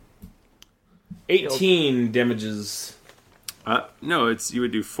fool. 18 damages. No, you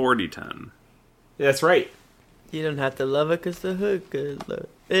would do 4d10. That's right. You don't have to love it because the hook is low.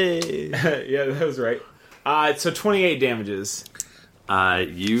 Hey. Yeah, that was right. So 28 damages.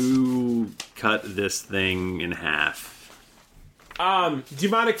 You cut this thing in half.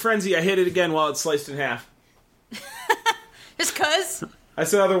 Demonic Frenzy, I hit it again while it's sliced in half. Just cuz?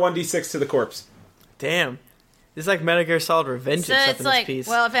 That's another 1d6 to the corpse. Damn. This is like Metal Gear Solid Revengeance So up it's in like, this piece.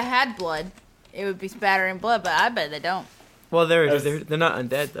 well, if it had blood, it would be spattering blood, but I bet they don't. Well, they're not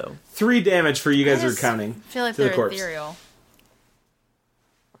undead, though. 3 damage for you guys are counting. I feel like to the they're corpse. ethereal.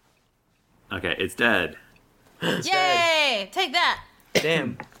 Okay, it's dead. Yay! Take that!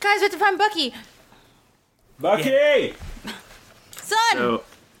 Damn. Guys, we have to find Bucky! Bucky! Yeah. Son! So,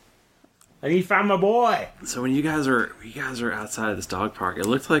 I need to find my boy. So when you guys are outside of this dog park, it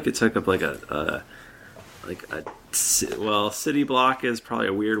looked like it took up like city block is probably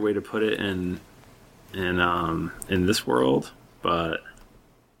a weird way to put it in this world, but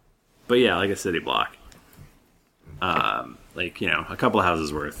yeah, like a city block. Like, a couple of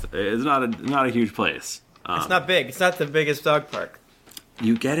houses worth. It's not a huge place. It's not big. It's not the biggest dog park.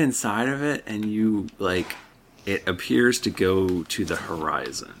 You get inside of it, and it appears to go to the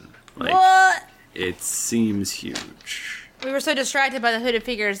horizon. Like, what? It seems huge. We were so distracted by the hooded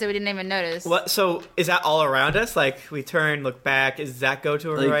figures that we didn't even notice. What? So is that all around us? Like we turn, look back. Does that go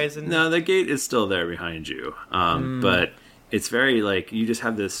to a horizon? No, the gate is still there behind you. But it's very you just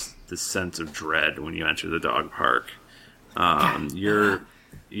have this sense of dread when you enter the dog park. Your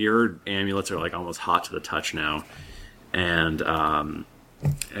amulets are almost hot to the touch now, and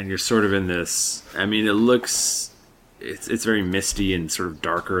you're sort of in this. I mean, it looks. It's very misty and sort of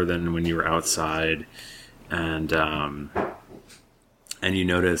darker than when you were outside, and you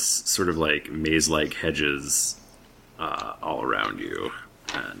notice sort of maze-like hedges all around you,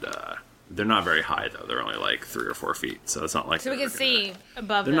 and they're not very high though. They're only 3 or 4 feet, so it's not like so we can see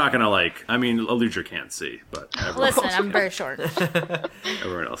above. They're not gonna I mean, Aludra can't see, but listen, I'm very short.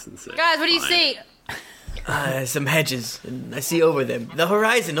 Everyone else can see. Guys, what do you see? Some hedges, and I see over them the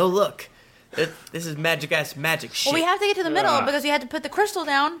horizon. Oh look. This is magic shit. Well, we have to get to the middle because we had to put the crystal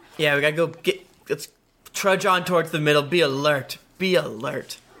down. Yeah, we gotta go let's trudge on towards the middle. Be alert. Be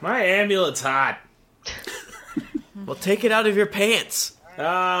alert. My amulet's hot. Well, take it out of your pants.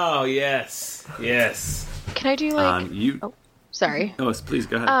 Oh, yes. Yes. Can I do Oh, sorry. Oh, please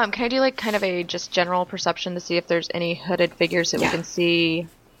go ahead. Can I do kind of a just general perception to see if there's any hooded figures that we can see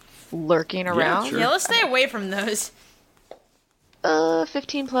lurking around? Sure. Yeah, let's stay away from those.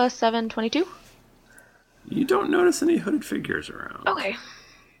 15 plus 7, 22. You don't notice any hooded figures around. Okay.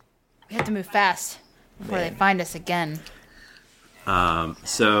 We have to move fast before they find us again.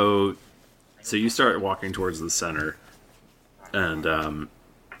 So you start walking towards the center, and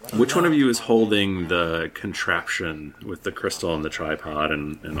which one of you is holding the contraption with the crystal and the tripod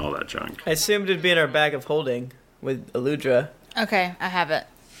and all that junk? I assumed it'd be in our bag of holding with Aludra. Okay, I have it.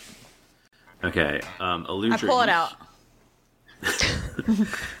 Okay, Aludra. I pull it out.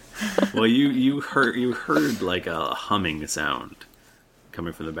 Well, you heard like a humming sound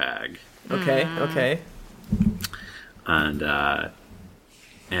coming from the bag. Okay. And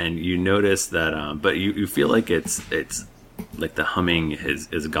and you notice that, but you feel like it's like the humming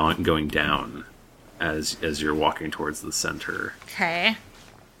is going down as you're walking towards the center. Okay.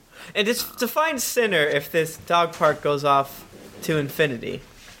 And just to find center, if this dog park goes off to infinity.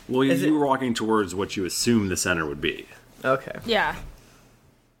 Well, you were walking towards what you assume the center would be. Okay. Yeah.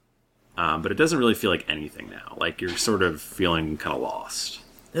 But it doesn't really feel like anything now. Like you're sort of feeling kind of lost.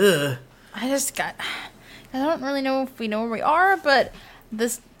 Ugh. I don't really know if we know where we are, but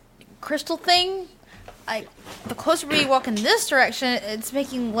this crystal thing, the closer we walk in this direction, it's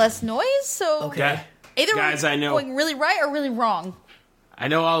making less noise, so... Okay. Either Guys, we're I know. going really right or really wrong. I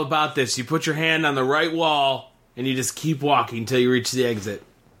know all about this. You put your hand on the right wall, and you just keep walking until you reach the exit.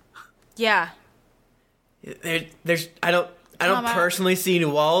 Yeah. There's I don't personally see any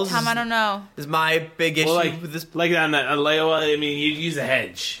walls. Tom, I don't know. Is my big issue with this. Like on Leoa, I mean, you use a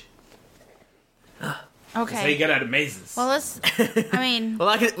hedge. Okay. That's how you get out of mazes. Well, let's... I mean...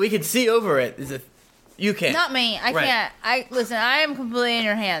 Well, we can see over it. You can't. Not me. I can't. Listen, I am completely in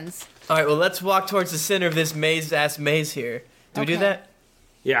your hands. All right, well, let's walk towards the center of this maze here. Do we do that?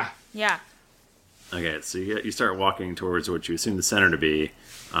 Yeah. Yeah. Okay, so you start walking towards what you assume the center to be,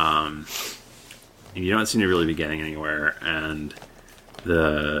 and you don't seem to really be getting anywhere, and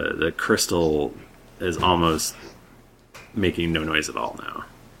the crystal is almost making no noise at all now.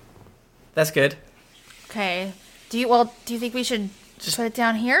 That's good. Okay. Do you think we should just put it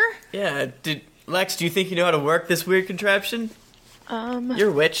down here? Yeah. Lex, do you think you know how to work this weird contraption? You're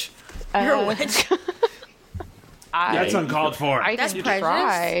a witch. You're a witch. That's uncalled for. I That's can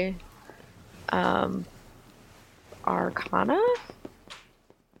prejudice. try. Arcana?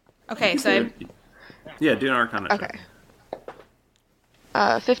 Okay, so... Yeah, do an Arcana check.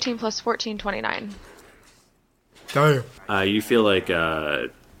 Okay. 15 plus 14, 29. Damn. You feel like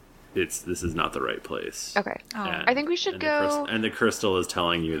this is not the right place. Okay. And- I think we should go... and the crystal is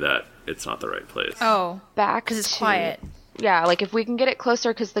telling you that it's not the right place. Oh. back because it's to- quiet. Yeah, like if we can get it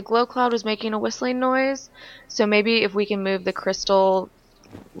closer, because the glow cloud was making a whistling noise. So maybe if we can move the crystal,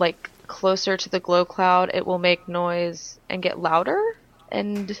 like, closer to the glow cloud, it will make noise and get louder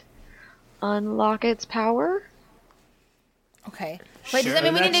and unlock its power. Okay. Wait, does that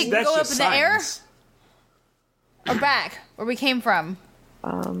mean we need to go up in the air? Or back, where we came from?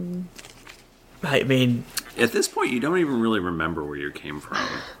 I mean... At this point, you don't even really remember where you came from.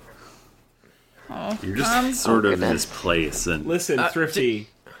 Oh, You're just sort of in this place, and Listen, Thrifty.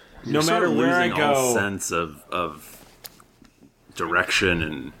 No you're sort matter of where I losing all go, sense of direction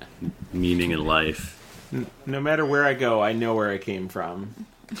and meaning in life. no matter where I go, I know where I came from,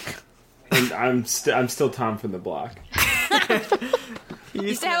 and I'm still Tom from the block. He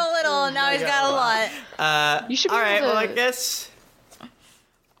used to have a little, and now he's got a lot. You should be all right, able to... well, I guess...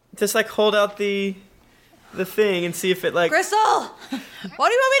 Just, like, hold out the thing and see if it, like... Crystal! What do you want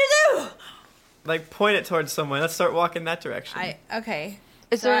me to do? Like, point it towards someone. Let's start walking that direction. Okay.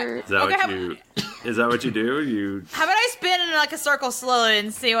 Is there... Is that what you do? How about I spin in like a circle slowly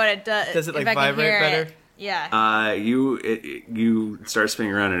and see what it does? Does it, like, if I can vibrate hear better? It. Yeah. You start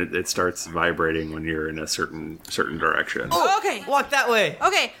spinning around, and it starts vibrating when you're in a certain direction. Oh, okay. Walk that way.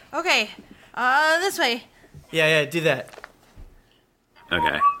 Okay. This way. Yeah, do that.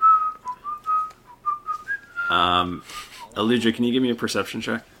 Okay. Aludra, can you give me a perception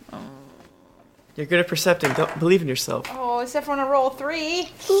check? You're good at percepting. Don't believe in yourself. Oh, except for when I roll 3.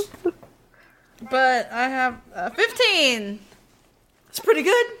 But I have 15. That's pretty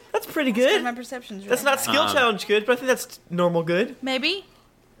good. My perception's That's not skill challenge good, but I think that's normal good. Maybe.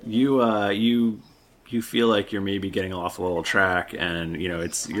 You feel like you're maybe getting off a little track, and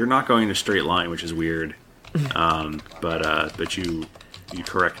you're not going in a straight line, which is weird. But you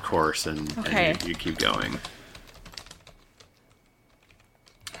correct course and you keep going.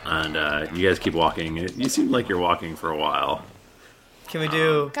 And you guys keep walking. You seem like you're walking for a while. Can we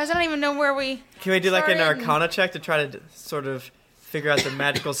do... Guys, I don't even know where we... Can we do like an started. Arcana check to try to sort of figure out the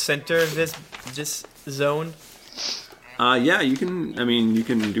magical center of this zone? Yeah, you can. I mean, you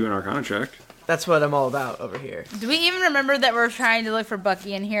can do an Arcana check. That's what I'm all about over here. Do we even remember that we're trying to look for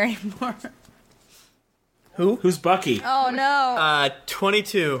Bucky in here anymore? Who's Bucky? Oh, no.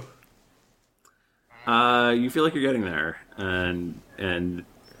 22. You feel like you're getting there, and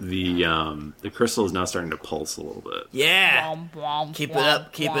the crystal is now starting to pulse a little bit. Yeah. Keep it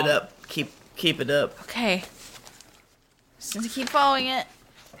up. Keep it up. Okay. Just need to keep following it.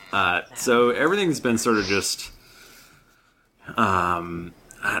 So everything's been sort of just,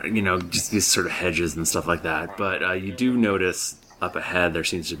 just these sort of hedges and stuff like that. But you do notice up ahead there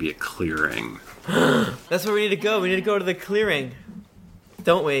seems to be a clearing. That's where we need to go. We need to go to the clearing,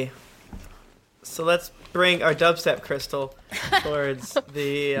 don't we? So let's bring our dubstep crystal towards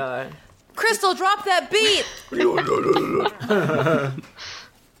the... Crystal, drop that beat!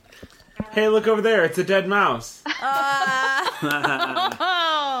 Hey, look over there. It's a dead mouse. I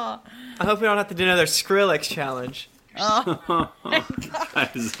hope we don't have to do another Skrillex challenge. Oh.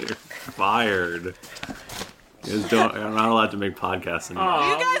 Guys, you're fired. You guys you're not allowed to make podcasts anymore.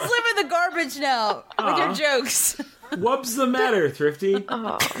 You guys live in the garbage now with your jokes. What's the matter, Thrifty?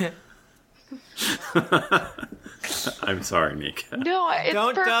 I'm sorry, Nika. No, it's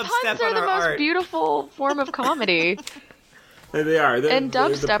Don't puns dubstep are on the our most art. beautiful form of comedy. They are. And they're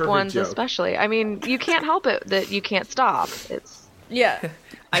the dubstep perfect ones joke. especially. I mean, you can't help it that you can't stop. It's Yeah.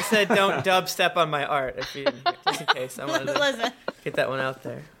 I said don't dubstep on my art, just in case. I wanted to Listen. get that one out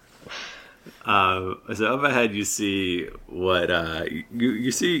there. So up ahead, you see what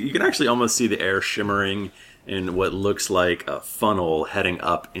you see. You can actually almost see the air shimmering in what looks like a funnel heading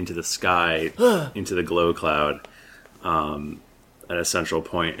up into the sky, into the glow cloud, at a central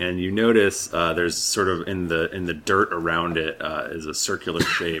point. And you notice there's sort of in the dirt around it is a circular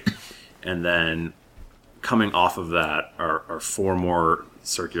shape, and then coming off of that are four more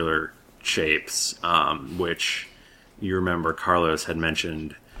circular shapes, which you remember Carlos had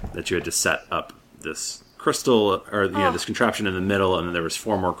mentioned that you had to set up this crystal or this contraption in the middle, and then there was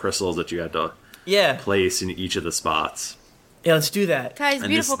four more crystals that you had to place in each of the spots. Yeah, let's do that. Guys, And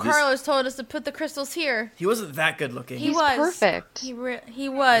beautiful this- Carlos told us to put the crystals here. He wasn't that good looking. He was perfect. He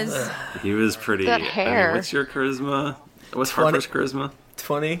was. He was pretty. That I mean, hair. what's your charisma? What's 20. Harper's charisma?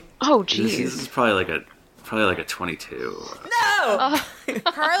 20. Oh, This jeez. is probably like a 22. No!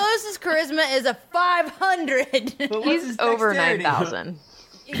 Carlos's charisma is a 500. He's over 9,000.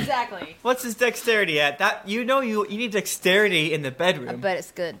 Exactly. What's his dexterity at? That you need dexterity in the bedroom. I bet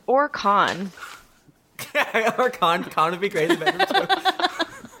it's good. Or con. Or con would be great in the bedroom too.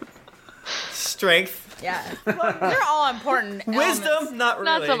 Strength. Yeah. Well, they're all important. Wisdom, elements. not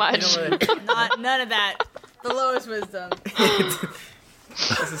really. Not so much. You know what None of that. The lowest wisdom.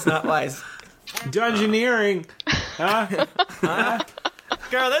 this is not wise. Guys, Dungeoneering.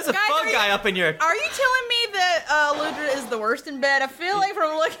 Girl, there's a fun guy up in your... Are you telling me that Ludra is the worst in bed? I feel like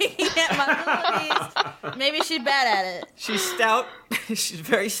from looking at my abilities, maybe she's bad at it. She's stout. She's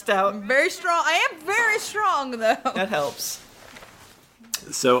very stout. Very strong. I am very strong, though. That helps.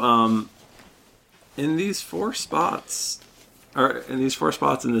 So, in these four spots, in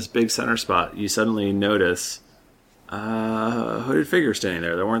this big center spot, you suddenly notice a hooded figure standing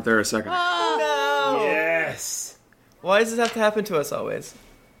there. They weren't there a second ago. Oh, no! Yes. Why does this have to happen to us always?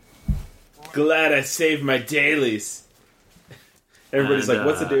 Glad I saved my dailies. Everybody's And, like,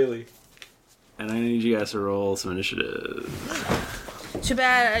 what's a daily? And I need you guys to roll some initiative. Too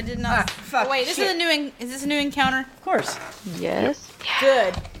bad I did not. Fuck. Wait, this is a new. Is this a new encounter? Of course. Yes.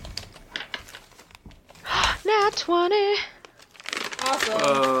 Good. Nat 20. Awesome.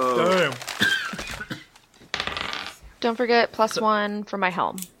 Oh. Don't forget +1 for my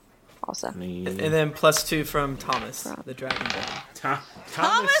helm. Also. And then +2 from Thomas, the Dragonborn.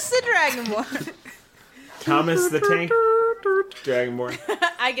 Thomas the Dragonborn. Thomas the Tank Dragonborn.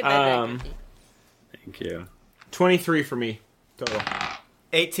 I get that. Thank you. 23 for me total.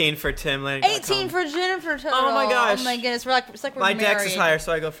 18 for Tim. 18 for Jennifer total. Oh my gosh. Oh my goodness. It's like we're My married. dex is higher,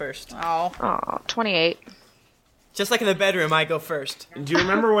 so I go first. Oh. Aw, 28. Just like in the bedroom, I go first. Do you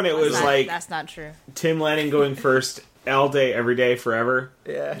remember when it was like That's not true. Tim Lanning going first all day, every day, forever?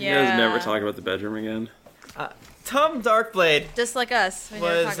 Yeah. You guys never talk about the bedroom again? Tom Darkblade Just like us. We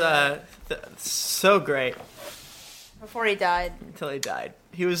never was talk about so great it. Before he died. until he died.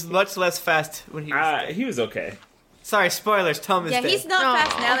 He was much less fast when he was He was okay. Sorry, spoilers, Tom is Yeah, dead. he's not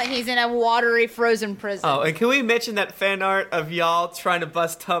fast now that he's in a watery, frozen prison. Oh, and can we mention that fan art of y'all trying to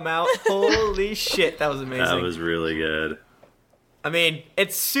bust Tom out? Holy shit, that was amazing. That was really good. I mean,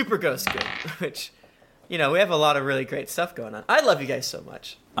 it's super ghost good, which, we have a lot of really great stuff going on. I love you guys so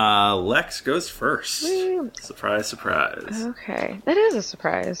much. Lex goes first. Surprise, surprise. Okay. That is a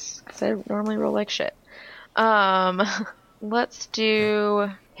surprise, because I normally roll like shit. Let's do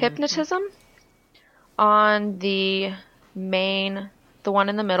hypnotism on the one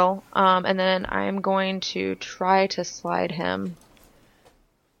in the middle, and then I'm going to try to slide him.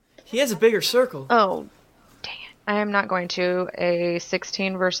 He has a bigger circle. Oh, dang it. I am not going to. A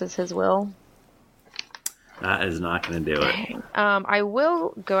 16 versus his will. That is not going to do it. I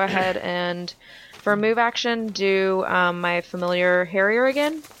will go ahead and, for a move action, do my familiar Harrier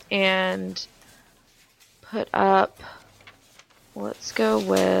again, and put up, let's go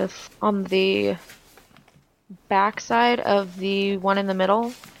with, on the backside of the one in the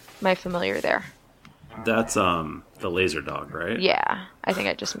middle, my familiar there. That's the laser dog, right? Yeah, I think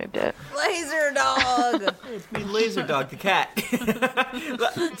I just moved it. Laser dog. It's me, Laser Dog, the cat.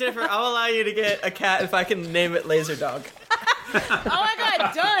 Jennifer, I'll allow you to get a cat if I can name it Laser Dog. Oh my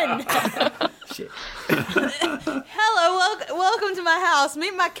god, done. Shit. Hello, welcome to my house.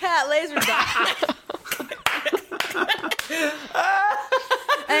 Meet my cat, Laser Dog.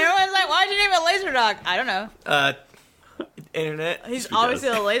 And everyone's like, why'd you name it Laser Dog? I don't know. Internet. He's obviously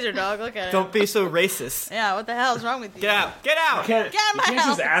a laser dog. Look at him. Don't be so racist. Yeah, what the hell is wrong with you? Get out! Get out! Get out of my you can't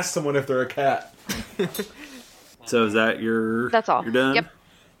house. just ask someone if they're a cat. So is that your... That's all. You're done? Yep.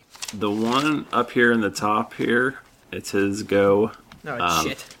 The one up here in the top here, it's his go. No,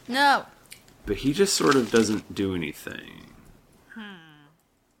 shit. No. But he just sort of doesn't do anything.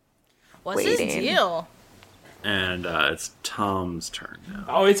 What's his deal? And it's Tom's turn now.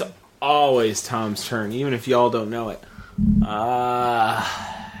 Oh, it's always Tom's turn, even if y'all don't know it.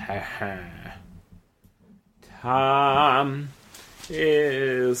 Tom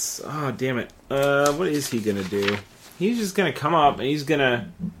is... Oh, damn it. What is he gonna do? He's just gonna come up and he's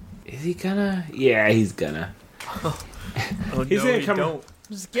gonna... Is he gonna? Yeah, he's gonna. He's gonna come...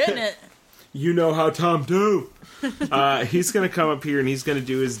 Just getting it. You know how Tom do. He's gonna come up here and he's gonna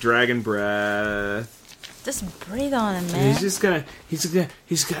do his dragon breath. Just breathe on him, man. He's gonna.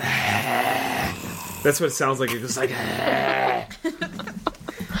 That's what it sounds like. It goes like. And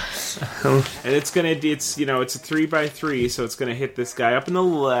it's gonna. It's a 3x3, so it's gonna hit this guy up in the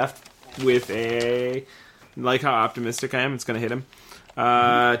left with a. Like how optimistic I am, it's gonna hit him.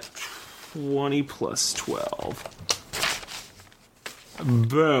 20 plus 12.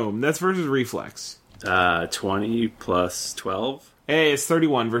 Boom. That's versus reflex. 20 plus 12? Hey, it's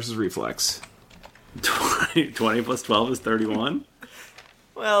 31 versus reflex. 20 plus 12 is 31?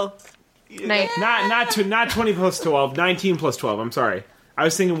 Well, not 20 plus 12, 19 plus 12. I'm sorry. I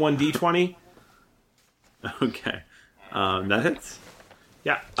was thinking 1d20. Okay. That hits?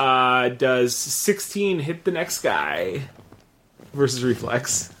 Yeah. Does 16 hit the next guy versus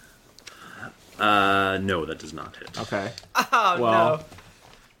reflex? No, that does not hit. Okay. Oh, no.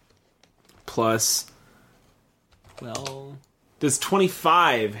 Plus... Well... Does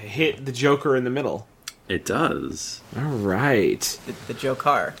 25 hit the Joker in the middle? It does. All right. The Joe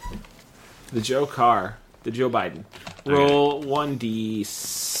Carr. The Joe Carr. The Joe Biden. Roll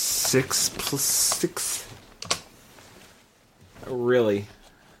 1d6 plus 6. Really?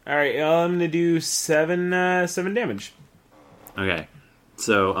 All right, I'm going to do 7 damage. Okay.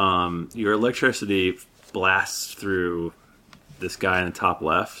 So, your electricity blasts through this guy in the top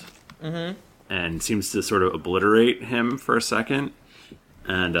left. Mm-hmm. And seems to sort of obliterate him for a second.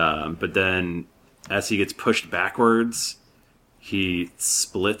 And but then as he gets pushed backwards, he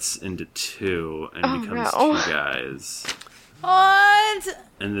splits into two and becomes two guys. What?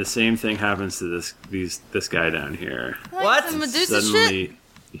 And the same thing happens to this guy down here. What? Some Medusa Suddenly shit?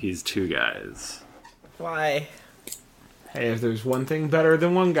 he's two guys. Why? Hey, if there's one thing better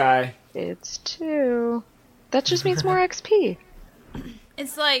than one guy, it's 2. That just means more XP.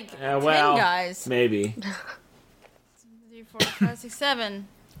 It's like 10 well, guys. Maybe. 3, 4, 5, 6, 7.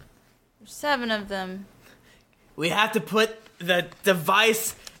 There's 7 of them. We have to put the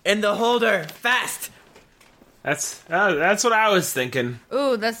device in the holder fast. That's what I was thinking.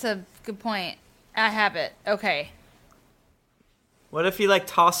 Ooh, that's a good point. I have it. Okay. What if you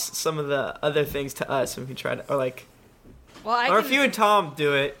toss some of the other things to us and we try to, or if you and Tom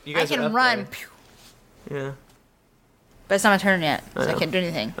do it, you guys I can are up run. there. Yeah. But it's not my turn yet, so I can't do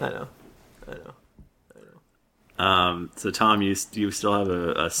anything. I know. So Tom, you still have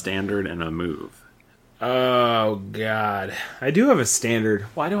a standard and a move. Oh God, I do have a standard.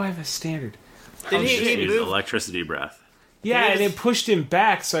 Why do I have a standard? Did he Use move? electricity breath. Yeah, and it pushed him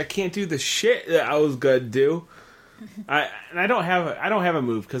back, so I can't do the shit that I was gonna do. I don't have a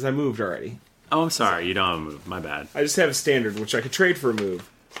move because I moved already. Oh, I'm sorry, you don't have a move. My bad. I just have a standard, which I could trade for a move.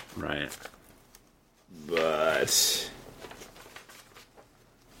 Right. But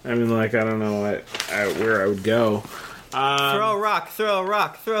I mean, I don't know where I would go. Throw a rock.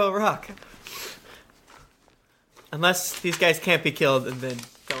 Unless these guys can't be killed, and then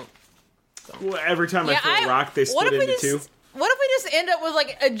don't. Well, every time I throw a rock, they split into two. What if we just end up with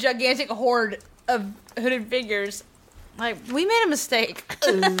a gigantic horde of hooded figures? We made a mistake.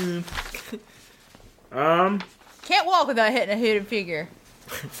 Can't walk without hitting a hooded figure.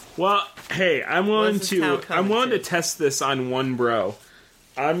 Well, hey, I'm willing to test this on one bro.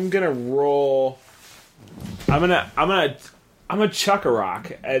 I'm gonna roll. I'm gonna chuck a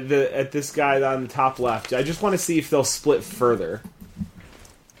rock at this guy on the top left. I just want to see if they'll split further.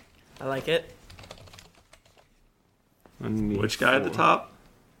 I like it. Which guy at the top?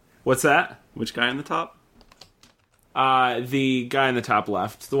 What's that? Which guy in the top? The guy in the top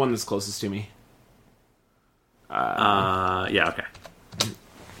left, the one that's closest to me. Yeah, okay.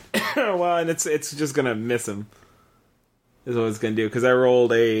 Well, and it's just gonna miss him. Is what it's gonna do because I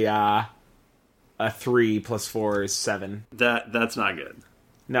rolled a 3 plus 4 is 7. That's not good.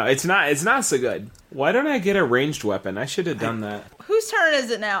 No, it's not. It's not so good. Why don't I get a ranged weapon? I should have done that. Whose turn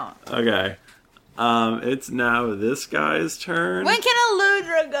is it now? Okay. It's now this guy's turn. When can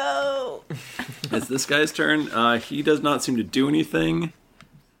Aludra go? It's this guy's turn. He does not seem to do anything.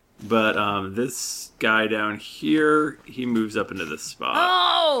 But this guy down here, he moves up into this spot.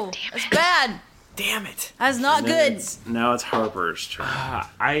 Oh, that's bad. Damn it. That's not good. Now it's Harper's turn.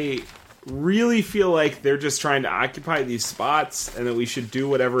 I really feel like they're just trying to occupy these spots and that we should do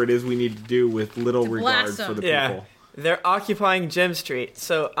whatever it is we need to do with little regard for the people. They're occupying Gem Street.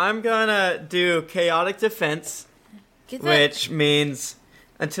 So I'm gonna do Chaotic Defense, which means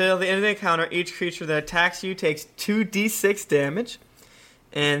until the end of the encounter, each creature that attacks you takes 2d6 damage.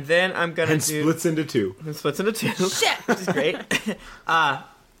 And then I'm gonna splits into 2. And splits into 2. Shit! Which is great.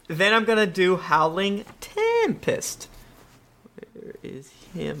 Then I'm gonna do Howling Tempest. Where is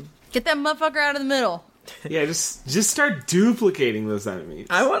him? Get that motherfucker out of the middle. Yeah, just start duplicating those enemies.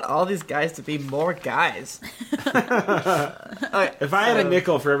 I want all these guys to be more guys. Okay, if I had a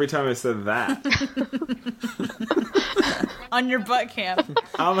nickel for every time I said that. On your butt camp.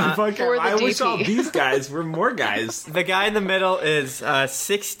 On my butt camp. I wish all these guys were more guys. The guy in the middle is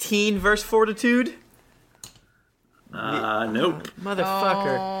 16 versus Fortitude. Nope.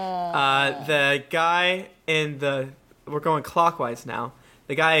 Motherfucker. The guy in the... We're going clockwise now.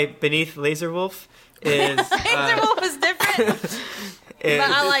 The guy beneath Laser Wolf is... Laser Wolf is different. But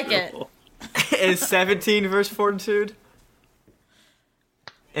I like it. Is 17 versus Fortitude.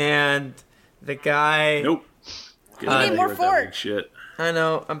 And the guy... Nope. We need more fort. Shit. I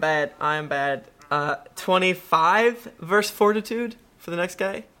know. I'm bad. I'm bad. 25 versus Fortitude for the next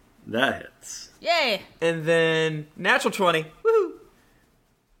guy. That hits. Yay. And then natural 20. Woohoo!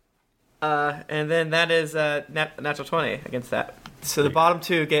 And then that is natural 20 against that. So the bottom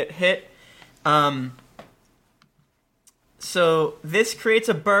two get hit. So this creates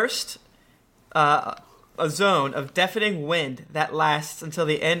a burst, a zone of deafening wind that lasts until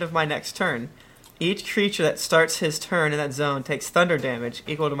the end of my next turn. Each creature that starts his turn in that zone takes thunder damage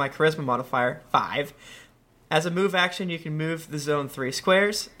equal to my charisma modifier, 5. As a move action, you can move the zone 3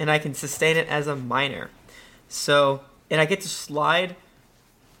 squares, and I can sustain it as a minor. So, and I get to slide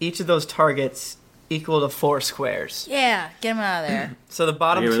each of those targets equal to 4 squares. Yeah, get him out of there. So the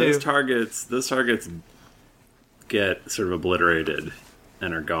bottom two... Those targets get sort of obliterated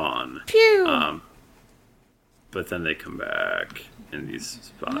and are gone. Pew! But then they come back in these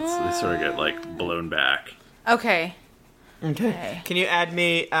spots. They sort of get, blown back. Okay. Okay. Can you add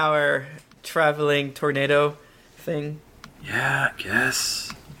me our traveling tornado thing? Yeah, I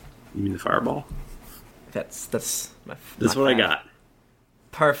guess. You mean the fireball? That's my... That's what I got.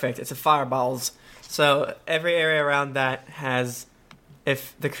 Perfect. It's a fireballs. So every area around that has...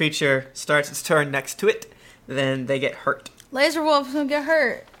 If the creature starts its turn next to it, then they get hurt. Laser Wolf's gonna get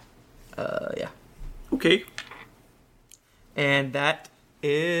hurt. Yeah. Okay. And that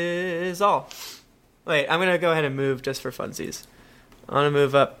is all. Wait, I'm going to go ahead and move just for funsies. I'm going to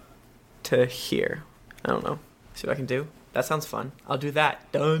move up to here. I don't know. See what I can do. That sounds fun. I'll do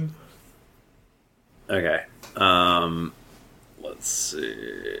that. Done. Okay. Let's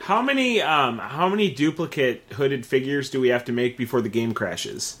see. How many duplicate hooded figures do we have to make before the game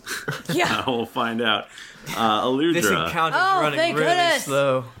crashes? Yeah. We'll find out. Aludra. This encounter's running really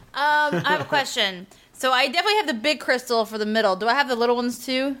slow. I have a question. So I definitely have the big crystal for the middle. Do I have the little ones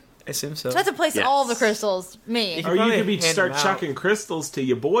too? I assume so. So I have to place all the crystals. Me. Or you could start chucking crystals to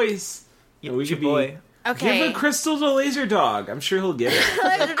your boys. Yeah, we could be. Boy. Okay. Give a crystal to Laser Dog. I'm sure he'll get it.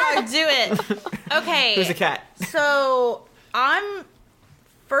 Laser Dog, do it. Okay. Who's a cat? So I'm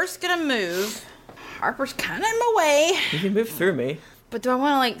first gonna move. Harper's kind of in my way. You can move through me. But do I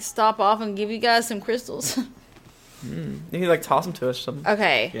want to stop off and give you guys some crystals? You can toss them to us or something.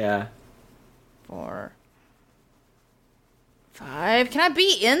 Okay. Yeah. 4, 5. Can I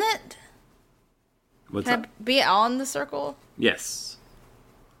be in it? What's Can that? I be on the circle? Yes.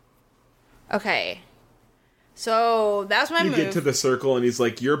 Okay. So that's my You move. get to the circle and he's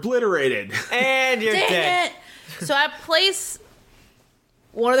like, "You're obliterated." And you're Dang dead. it! So I place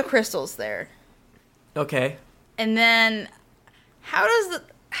one of the crystals there. Okay. And then how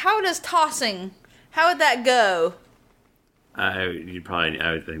does tossing, how would that go? I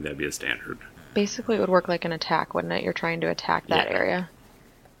would think that'd be a standard. Basically, it would work like an attack, wouldn't it? You're trying to attack that area.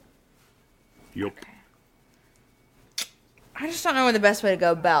 Yup. I just don't know the best way to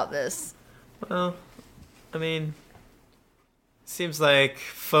go about this. Well, I mean, seems like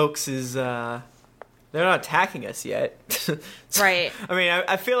folks is they're not attacking us yet. Right. I mean,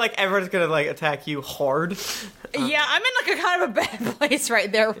 I feel like everyone's gonna like attack you hard. Yeah, I'm in like a kind of a bad place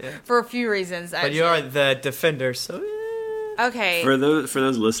right there for a few reasons. Actually. But you are the defender, so. Okay. For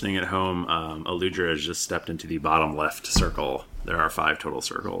those listening at home, Aludra has just stepped into the bottom left circle. There are 5 total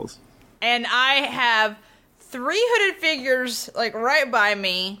circles. And I have 3 hooded figures like right by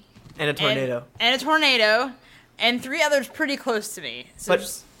me. And a tornado. And a tornado. And 3 others pretty close to me. So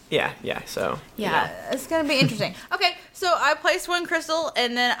yeah, so. Yeah, it's going to be interesting. Okay, so I placed 1 crystal,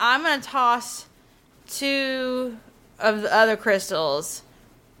 and then I'm going to toss 2 of the other crystals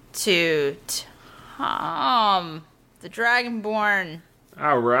to Tom, the Dragonborn.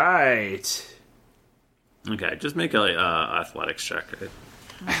 All right. Okay, just make a athletics check.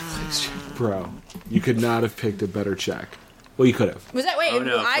 Bro, you could not have picked a better check. Well, you could have. Was that, wait, Oh,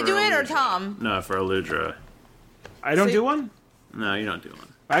 no, I for do it or Aludra. Tom? No, for Aludra. I don't do one? No, you don't do one.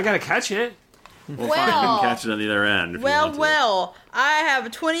 I gotta catch it. Well, fine, you can catch it on the other end. If you want to. Well, I have a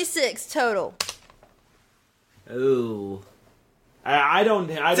 26 total. Ooh. I don't.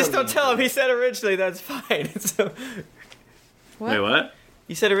 Just don't tell him. He said originally that's fine. So. Wait, what?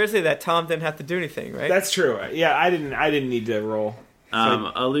 You said originally that Tom didn't have to do anything, right? That's true. Yeah, I didn't need to roll.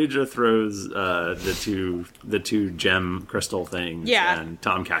 Aludra throws the two gem crystal things, and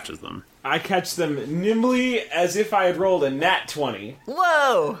Tom catches them. I catch them nimbly as if I had rolled a nat 20.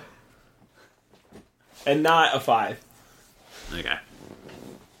 Whoa! And not a 5. Okay.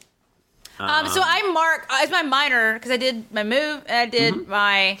 So I mark, as my minor, because I did my move and I did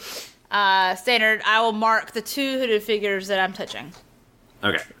my standard, I will mark the 2 hooded figures that I'm touching.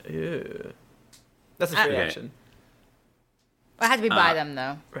 Okay. Ew. That's a free action. I had to be by them,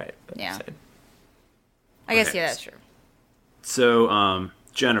 though. Right. Yeah. I guess, yeah, that's true. So,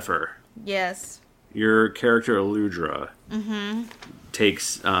 Jennifer. Yes. Your character, Aludra,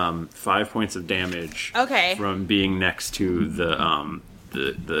 takes 5 points of damage from being next to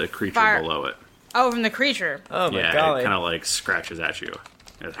the creature below it. Oh, from the creature. Oh, my yeah, golly. it kind of like scratches at you.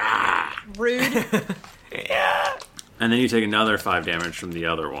 It goes, Rude. Yeah. And then you take another 5 damage from the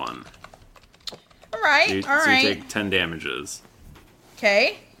other one. All right, So you take 10 damages.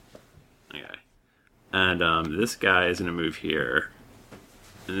 Okay. Okay. And this guy is going to move here.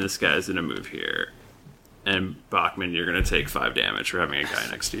 And this guy is going to move here. And Bachman, you're going to take 5 damage for having a guy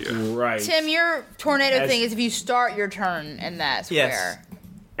next to you. Right. Tim, your tornado thing is if you start your turn in that square. Yes.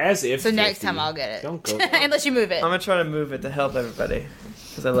 As if. So next time I'll get it. Don't go. Unless you move it. I'm going to try to move it to help everybody.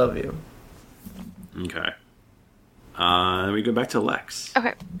 Because I love you. Okay. Then we go back to Lex.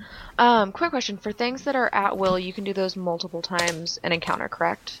 Okay. Quick question. For things that are at will, you can do those multiple times an encounter,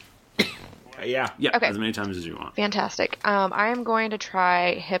 correct? Yeah. Yeah, Okay. as many times as you want. Fantastic. I am going to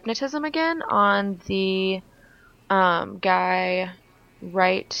try hypnotism again on the guy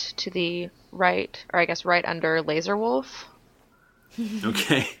right to the right, or I guess right under Laser Wolf.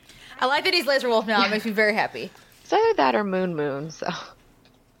 Okay. I like that he's Laser Wolf now. It makes me very happy. It's either that or Moon, so.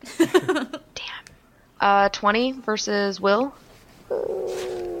 Damn. 20 versus Will.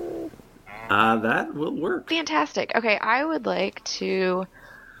 That will work. Fantastic. Okay, I would like to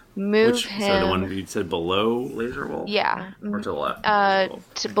move him. So the one you said below Laser Wolf? Yeah. Or to the left?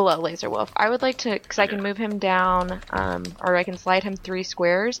 To below Laser Wolf. I would like to, because I can move him down, or I can slide him 3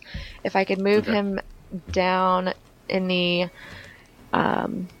 squares. If I could move him down in the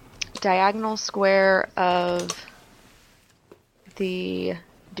diagonal square of the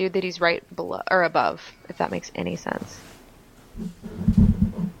dude that he's right below or above, if that makes any sense.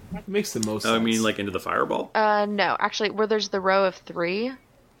 Makes the most sense. Oh, I mean, like into the fireball? No, actually, where there's the row of 3.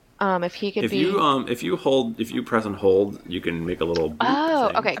 If he could be. If you press and hold, you can make a little. Oh,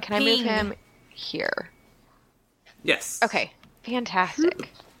 thing. okay. Can I move him here? Yes. Okay,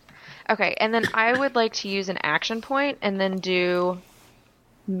 fantastic. Okay, and then I would like to use an action point and then do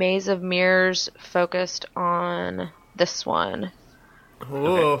Maze of Mirrors focused on this one.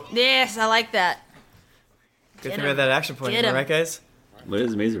 Ooh. Yes, I like that. Good thing we had that action point, Get him. right, guys? What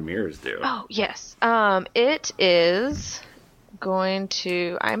does Maze of Mirrors do? Oh, yes. It is going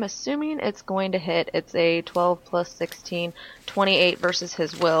to, I'm assuming it's going to hit. It's a 12 plus 16, 28 versus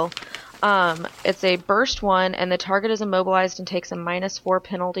his will. It's a burst 1, and the target is immobilized and takes a -4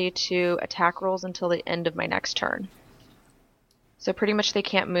 penalty to attack rolls until the end of my next turn. So pretty much they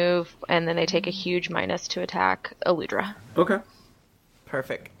can't move, and then they take a huge minus to attack Aludra. Okay.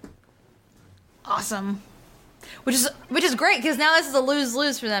 Perfect. Awesome. Which is great, because now this is a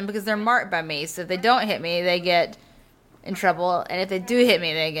lose-lose for them, because they're marked by me. So if they don't hit me, they get in trouble, and if they do hit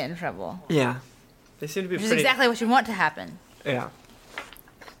me, they get in trouble. Yeah. They seem to be Which is pretty... exactly what you want to happen. Yeah.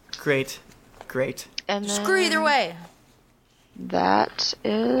 Great. Great. And then Screw either way. That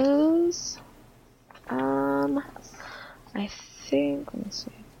is, I think. Let me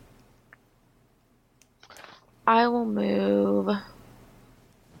see. I will move.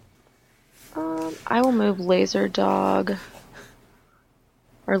 Laser Dog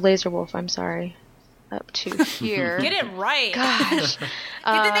or Laser Wolf. I'm sorry. Up to here. Get it right. Gosh. Get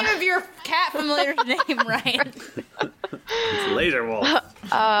the name of your cat familiar's name right. It's Laser Wolf.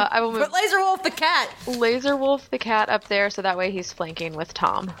 I will move But Laser Wolf the cat. Laser Wolf the cat up there, so that way he's flanking with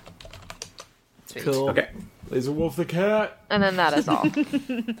Tom. Sweet. Cool. Okay. Laser Wolf the cat. And then that is all.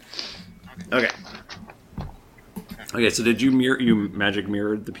 Okay. Okay, so did you magic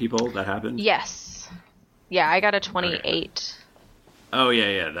mirrored the people that happened? Yes. Yeah, I got a 28. Oh,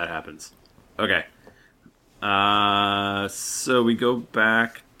 yeah, that happens. Okay. So we go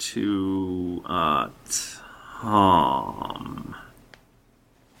back to Tom.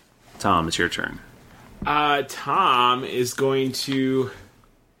 Tom, it's your turn. Tom is going to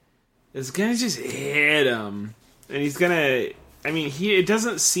just hit him, and he's gonna. I mean, it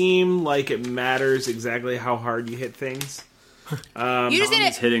doesn't seem like it matters exactly how hard you hit things. You just need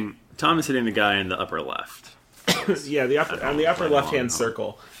it. Tom is hitting the guy in the upper left. Yeah, on the upper left-hand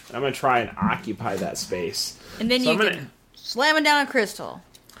circle. And I'm gonna try and occupy that space. And then you can slam it down on Crystal.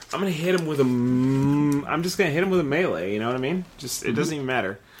 I'm gonna hit him with I'm just gonna hit him with a melee. You know what I mean? Just it doesn't even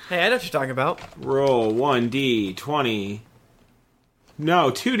matter. Hey, I know what you're talking about. Roll 1d20.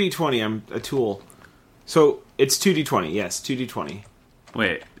 No, 2d20. I'm a tool. So it's 2d20. Yes, 2d20.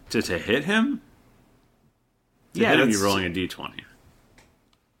 Wait, to hit him? To Yeah, hit him, that's- you're rolling a d20.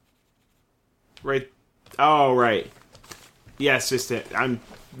 Right. Oh, right. Yes, just it. I'm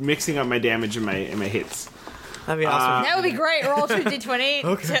mixing up my damage and my hits. That'd be awesome. That would be great. Roll 2d20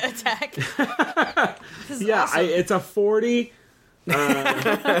 to attack. This is Yeah, awesome. it's a 40.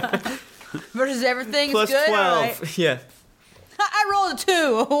 Versus everything's Plus good. 12. Right. Yeah. I rolled a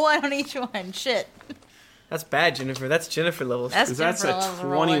 2. 1 on each one. Shit. That's bad, Jennifer. That's Jennifer levels. That's That's Jennifer a level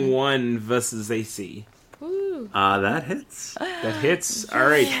rolling. 21 versus AC. Woo. That hits. That hits. All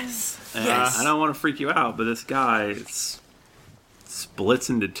right. I don't want to freak you out, but this guy splits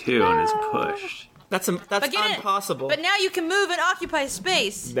into two and is pushed. That's But get it- impossible. But now you can move and occupy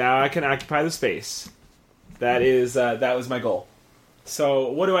space. Now I can occupy the space. That was my goal. So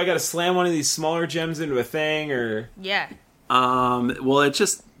what do I got to slam one of these smaller gems into a thing or? Yeah. Well, it's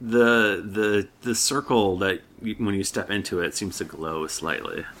just the circle that when you step into it seems to glow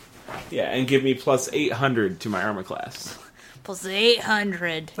slightly. Yeah, and give me plus 800 to my armor class. Plus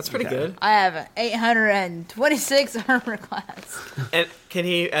 800. That's pretty good. I have an 826 armor class. And can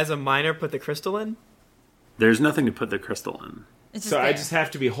he, as a miner, put the crystal in? There's nothing to put the crystal in. It's So I just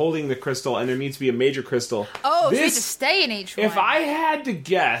have to be holding the crystal, and there needs to be a major crystal. Oh, so you have to stay in each one. If I had to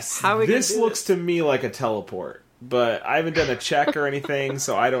guess, How are we gonna this do looks to me like a teleport. But I haven't done a check or anything,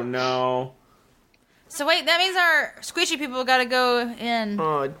 so I don't know. So wait, that means our squishy people got to go in.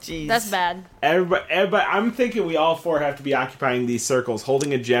 Oh, jeez. That's bad. Everybody, I'm thinking we all four have to be occupying these circles,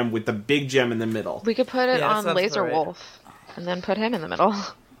 holding a gem with the big gem in the middle. We could put it Yeah, that on sounds Laser right. Wolf and then put him in the middle.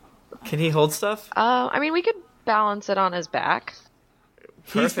 Can he hold stuff? I mean, we could balance it on his back.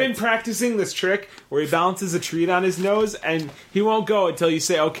 He's been practicing this trick where he balances a treat on his nose, and he won't go until you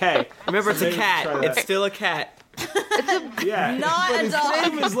say, okay. Remember, it's So a maybe cat. try that. It's still a cat. Yeah, Not but a his dog.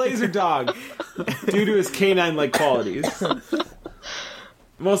 name is Laser Dog due to his canine-like qualities.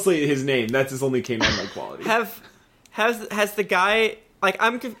 Mostly his name. That's his only canine-like quality. Has the guy, like,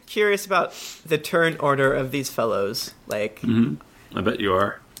 I'm curious about the turn order of these fellows. Like, I bet you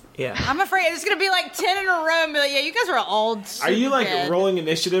are. yeah. I'm afraid it's going to be like 10 in a row and be like, yeah, you guys are all Are you like dead. rolling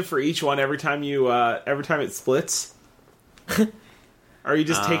initiative for each one every time it splits? Are you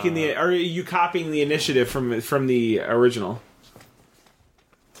just taking are you copying the initiative from the original?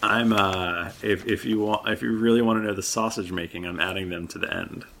 I'm if you really want to know the sausage making, I'm adding them to the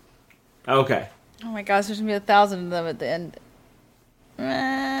end. Okay. Oh my gosh, there's going to be 1,000 of them at the end.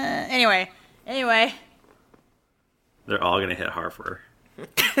 Anyway. They're all gonna hit Harper.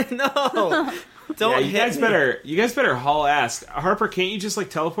 No. Don't Yeah, hit you guys better haul ass. Harper, can't you just like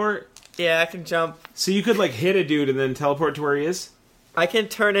teleport? Yeah, I can jump. So you could like hit a dude and then teleport to where he is? I can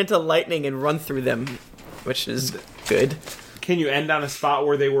turn into lightning and run through them, which is good. Can you end on a spot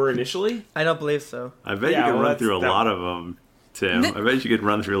where they were initially? I don't believe so. I bet Yeah, you could well, run that's- through a that- lot of them, Tim. I bet you could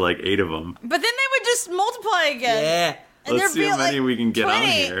run through like 8 of them. But then they would just multiply again. Yeah. And Let's there'd see how be, many like, we can get 20. on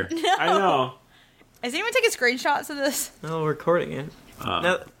here. No. I know. Is anyone taking screenshots of this? No, we're recording it.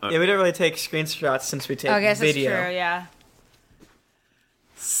 Uh, Yeah, we don't really take screenshots since we take I guess video. that's true, yeah.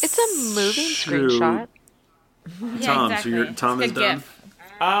 It's a moving True. screenshot. Yeah, Tom, exactly. so Tom It's is a good done. GIF.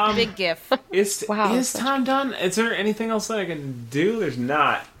 Big gif. Is time done? Is there anything else that I can do? There's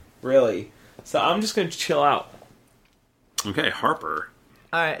not, really. So I'm just going to chill out. Okay, Harper.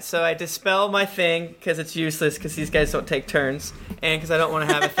 Alright, so I dispel my thing, because it's useless, because these guys don't take turns, and because I don't want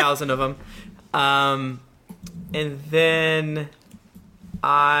to have 1,000 of them. And then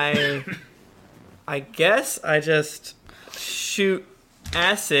I guess I just shoot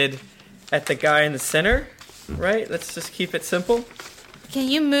acid at the guy in the center, right? Let's just keep it simple. Can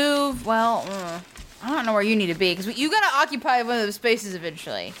you move? Well, I don't know where you need to be, because you gotta occupy one of those spaces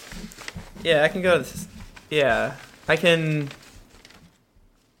eventually. Yeah, I can go to this. Yeah, I can...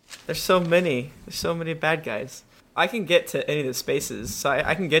 There's so many bad guys. I can get to any of the spaces, so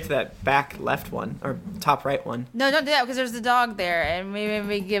I can get to that back left one, or top right one. No, don't do that, because there's the dog there, and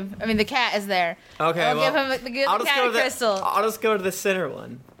maybe the cat is there. Okay, I'll give him the cat crystal. I'll just go to the center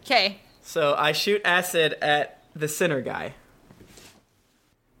one. Okay. So I shoot acid at the center guy,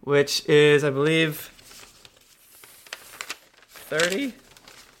 which is, I believe, 30?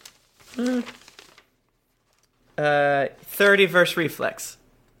 30 versus reflex.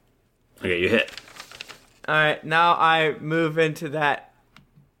 Okay, you hit. Alright, now I move into that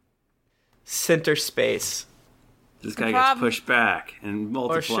center space. This guy gets pushed back and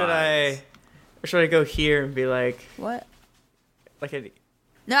multiplies. Or should I go here and be like... What? Like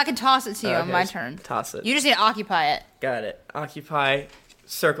No, I can toss it to you on my turn. Toss it. You just need to occupy it. Got it. Occupy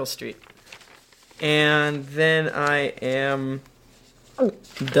Circle Street. And then I am...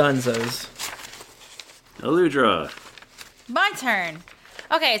 Dunzos. Aludra. My turn.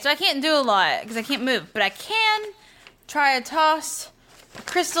 Okay, so I can't do a lot because I can't move, but I can try to toss a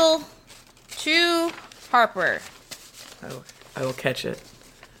crystal to Harper. I will catch it.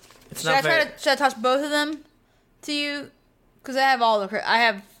 Should I toss both of them to you? Because I have all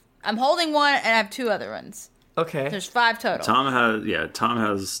the... I'm holding one and I have 2 other ones. Okay. There's 5 total. Tom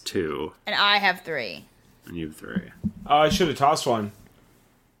has 2. And I have 3. And you have 3. Oh, I should have tossed one.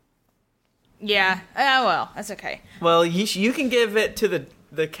 Yeah. Well, that's okay. Well, you can give it to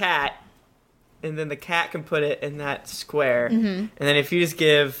the cat, and then the cat can put it in that square. Mm-hmm. And then if you just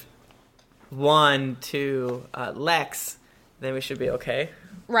give 1 to Lex, then we should be okay.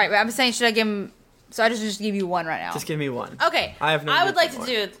 Right, but I'm saying, should I give him... So I just give you 1 right now. Just give me 1. Okay. I have no I would like to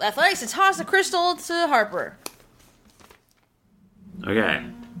do athletics to toss a crystal to Harper. Okay.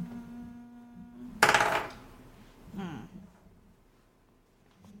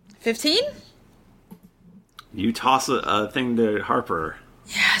 15? You toss a thing to Harper.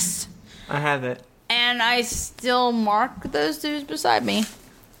 Yes. I have it. And I still mark those dudes beside me.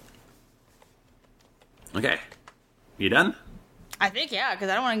 Okay. You done? I think, yeah, because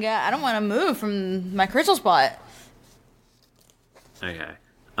I don't want to move from my crystal spot. Okay.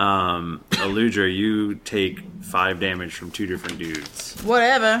 Aludra, you take 5 damage from 2 different dudes.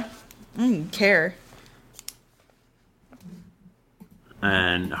 Whatever. I don't care.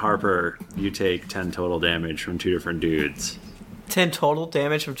 And Harper, you take 10 total damage from 2 different dudes. 10 total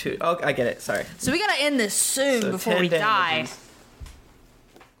damage from 2... Oh, I get it. Sorry. So we gotta end this soon So before 10 we die. damages.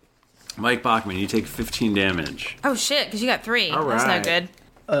 Mike Bachman, you take 15 damage. Oh shit, because you got 3. All That's right.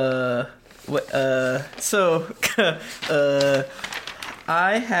 no good. So,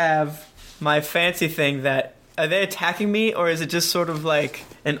 I have my fancy thing that... Are they attacking me, or is it just sort of like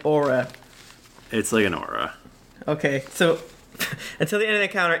an aura? It's like an aura. Okay, so... Until the end of the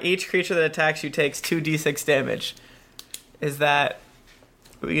encounter, each creature that attacks you takes 2d6 damage. Is that...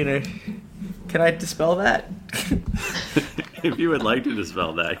 Can I dispel that? If you would like to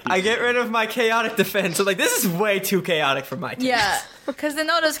dispel that. I get rid of my chaotic defense. So, this is way too chaotic for my taste. Yeah, because then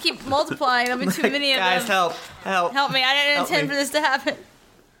they'll just keep multiplying. There'll be too many of them. Guys, help. Help me, I didn't intend for this to happen.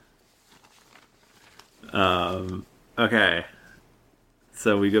 Okay.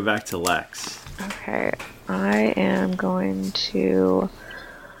 So we go back to Lex. Okay, I am going to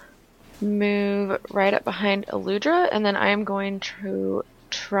move right up behind Aludra, and then I am going to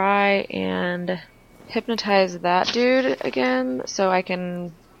try and hypnotize that dude again so I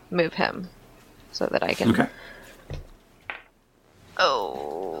can move him. So that I can... Okay.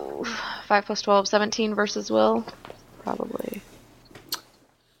 Oh, 5 plus 12, 17 versus Will? Probably.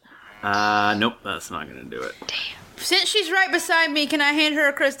 Nope, that's not gonna do it. Since she's right beside me, can I hand her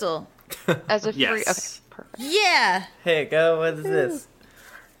a crystal? As a free... Yes. Okay, perfect. Yeah! Hey, go. What is this?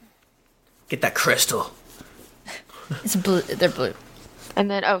 Get that crystal. It's blue. They're blue. And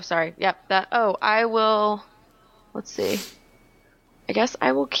then, oh, sorry. Yep, that... Oh, I will... Let's see. I guess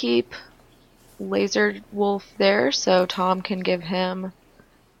I will keep Laser Wolf there so Tom can give him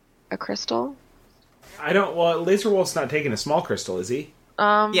a crystal. Well, Laser Wolf's not taking a small crystal, is he?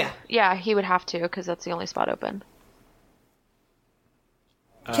 Yeah. Yeah, he would have to because that's the only spot open.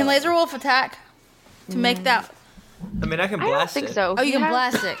 Can Laser Wolf attack to make that? I mean, I can I don't blast think it. so. Oh, you He can has-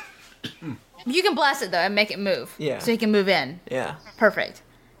 blast it. You can blast it though and make it move. Yeah. So he can move in. Yeah. Perfect.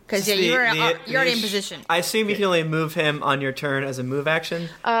 Because Just you're the already in sh- position. I assume you can only move him on your turn as a move action.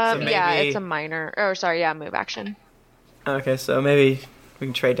 So Yeah, maybe- it's a minor. Move action. Okay, so maybe we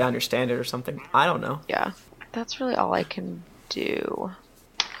can trade down your standard or something. I don't know. Yeah, that's really all I can do.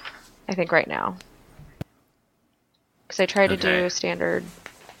 I think right now. Because I tried to Okay. do standard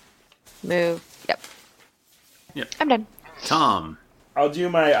move. Yep. Yep. I'm done. Tom. I'll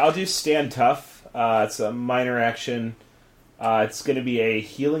do stand tough. It's a minor action. It's going to be a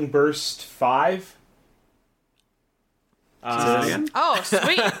healing burst 5. Say that again? Oh,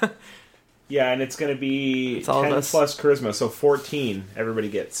 sweet. Yeah, and it's going to be all of 10 us. plus charisma, so 14 everybody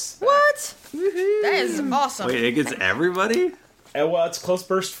gets. What? That is awesome. Wait, it gets everybody? Well, it's close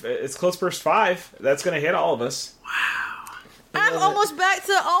burst 5. That's going to hit all of us. I'm almost back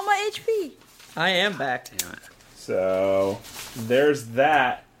to all my HP. I am back. Damn it. So there's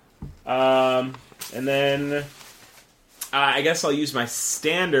that. And then I guess I'll use my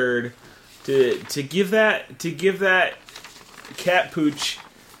standard to give that cat pooch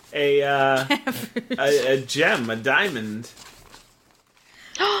a gem, a diamond.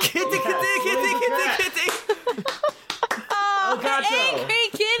 Kitty. Oh, Gato. angry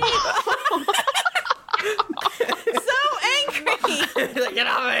kitty. So angry. Get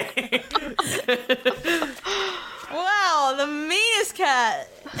off me. Wow, the meanest cat.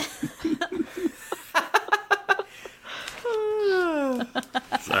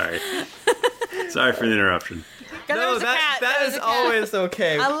 Sorry for the interruption. No, that is always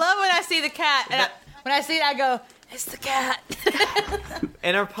okay. I love when I see the cat, and when I see it, I go, "It's the cat."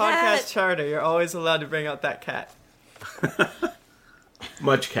 In our podcast charter, you're always allowed to bring out that cat.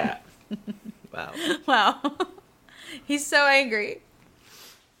 Much cat. Wow. Wow, he's so angry.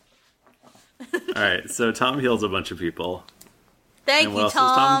 All right, so Tom heals a bunch of people. Thank And you, what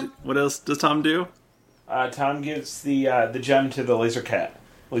Tom. What else does Tom do? Tom gives the gem to the laser cat.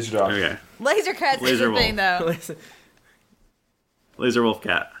 Laser dog. Okay. Laser cat's Laser interesting though. Laser wolf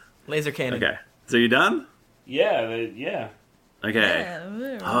cat. Laser cannon. Okay. So you done? Yeah.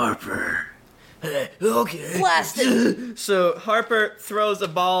 Okay. Harper. Okay. Blasted. So Harper throws a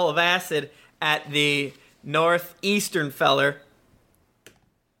ball of acid at the northeastern feller.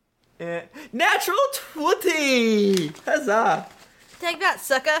 Natural 20! Huzzah! Take that,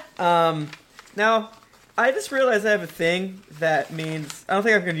 sucker. Now, I just realized I have a thing that means... I don't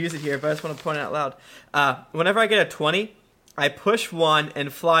think I'm going to use it here, but I just want to point it out loud. Whenever I get a 20, I push 1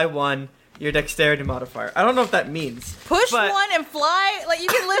 and fly 1 your dexterity modifier. I don't know what that means. Push but- 1 and fly? Like you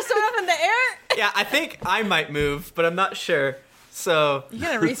can lift someone up in the air? Yeah, I think I might move, but I'm not sure. So... You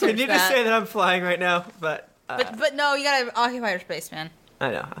gotta research Can you just say that I'm flying right now? But But no, you gotta occupy your space, man. I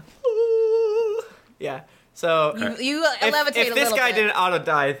know. Yeah. So... You levitate if a this little guy bit. didn't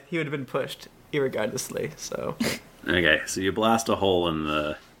auto-dive, he would have been pushed, irregardlessly, so... Okay, so you blast a hole in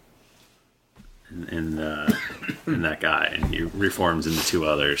the in that guy, and he reforms into 2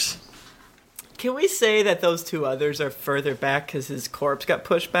 others. Can we say that those 2 others are further back because his corpse got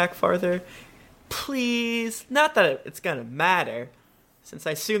pushed back farther? Please. Not that it's gonna matter, since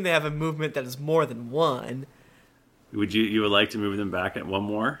I assume they have a movement that is more than 1. Would you would like to move them back at 1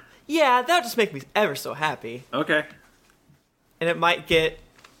 more? Yeah, that would just make me ever so happy. Okay. And it might get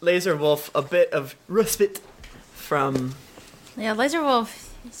Laser Wolf a bit of respite from... Yeah, Laser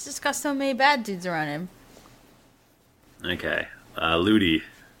Wolf, he's just got so many bad dudes around him. Okay. Ludi.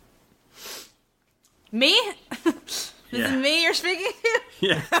 Me? This Yeah. is me you're speaking to?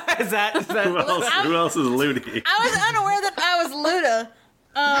 Yeah. Is that Who else is Ludi? I was unaware that I was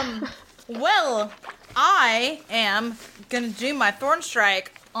Luda. Well, I am gonna do my Thorn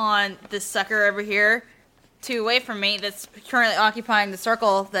Strike on this sucker over here, 2 away from me, that's currently occupying the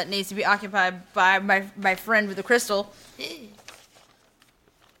circle that needs to be occupied by my friend with the crystal. So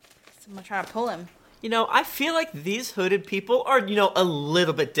I'm gonna try to pull him. You know, I feel like these hooded people are, a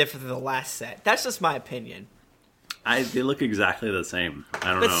little bit different than the last set. That's just my opinion. They look exactly the same.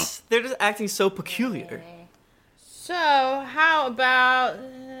 I don't know. They're just acting so peculiar. So, how about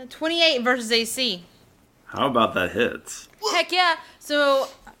 28 versus AC? How about that hits? Heck yeah! So,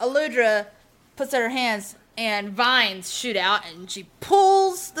 Aludra puts out her hands, and vines shoot out, and she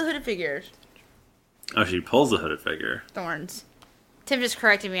pulls the hooded figure. Oh, she pulls the hooded figure. Thorns. Tim just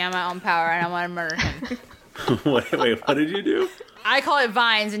corrected me on my own power, and I want to murder him. wait, what did you do? I call it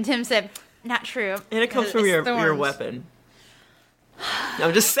vines, and Tim said, not true. And it comes from It's your thorns. weapon.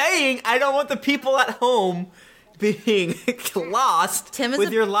 I'm just saying, I don't want the people at home being lost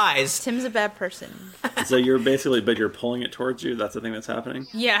with your lies. Tim's a bad person. So you're basically, but you're pulling it towards you. That's the thing that's happening.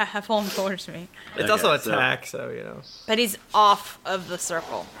 Yeah, I pull him towards me. It's also attack, so you know. But he's off of the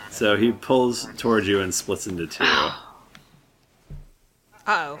circle. So he pulls towards you and splits into two.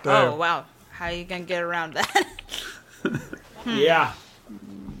 Uh-oh. Oh, wow. How are you going to get around that? Yeah.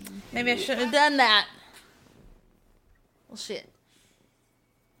 Maybe I shouldn't have done that. Well, shit.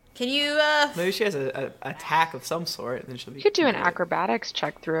 Can you, Maybe she has an attack of some sort, and then she'll be... You could do an acrobatics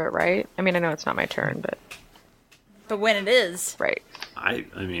check through it, right? I mean, I know it's not my turn, but... But when it is. Right. I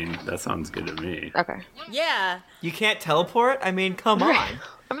mean, that sounds good to me. Okay. Yeah. You can't teleport? I mean, come on.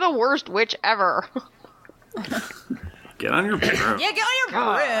 I'm the worst witch ever. Get on your broom. Yeah, get on your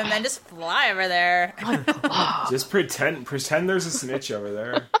broom and just fly over there. Just pretend there's a snitch over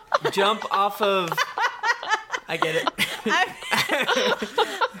there. Jump off of... I get it. I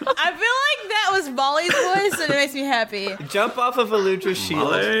feel like that was Molly's voice, and it makes me happy. Jump off of Eludra's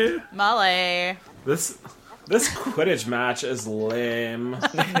shield. Molly. This Quidditch match is lame.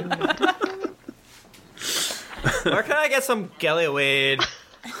 Where can I get some Gillyweed?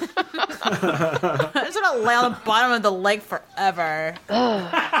 I just want to lay on the bottom of the lake forever.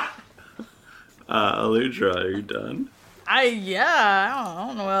 Eludra, are you done? I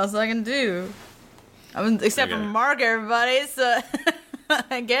don't know what else I can do. Except for mark everybody, so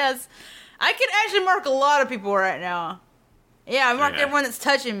I guess. I could actually mark a lot of people right now. Yeah, I marked everyone that's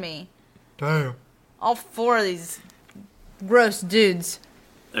touching me. Damn. All 4 of these gross dudes.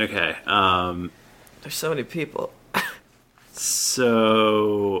 Okay, There's so many people.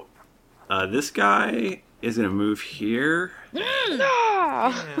 So, this guy is going to move here.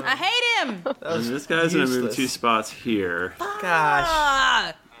 I hate him! And this guy's going to move 2 spots here.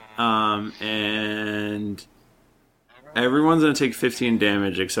 Gosh. And everyone's going to take 15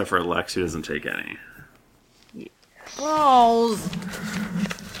 damage except for Lex, who doesn't take any. Balls.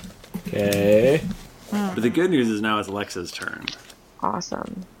 Okay. But the good news is now it's Lex's turn.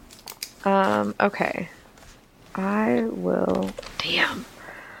 Awesome. Okay. I will... Damn.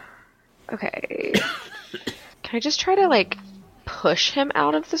 Okay. Can I just try to, like, push him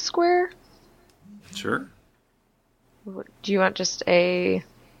out of the square? Sure. Do you want just a...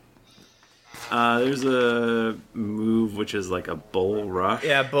 There's a move which is like a bull rush.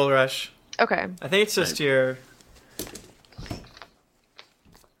 Yeah, bull rush. Okay. I think it's just your...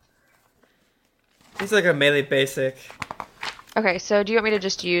 It's like a melee basic. Okay, so do you want me to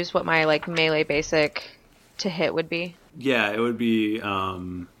just use what my, like, melee basic to hit would be? Yeah, it would be,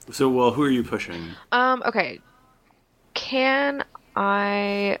 so, well, who are you pushing? Okay. Can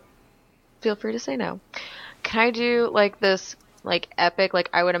I... Feel free to say no. Can I do, like, this, like, epic, like,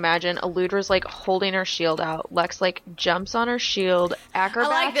 I would imagine Eludra's, like, holding her shield out. Lex, like, jumps on her shield,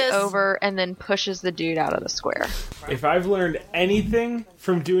 acrobats over, and then pushes the dude out of the square. If I've learned anything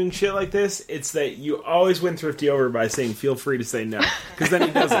from doing shit like this, it's that you always win Thrifty over by saying, feel free to say no. Because then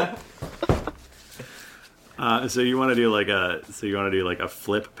he does it. So you want to do like a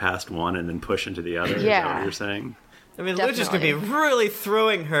flip past one and then push into the other? Yeah. Is that what you're saying? I mean, Lucha's gonna be really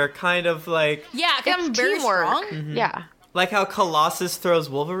throwing her, kind of like... Yeah, I'm very strong. Mm-hmm. Yeah. Like how Colossus throws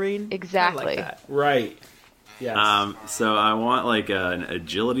Wolverine? Exactly. Like that. Right. Yes. So I want like an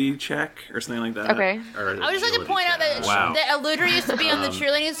agility check or something like that. Okay. Or an I would just like to point out that, that Eludra used to be on the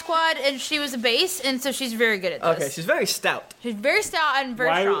cheerleading squad, and she was a base, and so she's very good at this. Okay, she's very stout. She's very stout and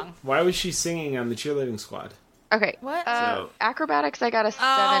very strong. Why was she singing on the cheerleading squad? Okay. What? Acrobatics, I got a 17.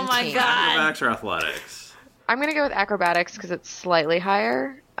 Oh my god. Acrobatics or athletics? I'm going to go with acrobatics because it's slightly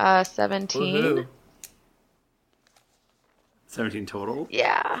higher. 17. Woohoo. 17 total?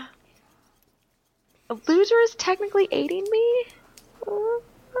 Yeah. A loser is technically aiding me.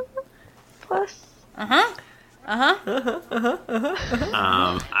 Plus. I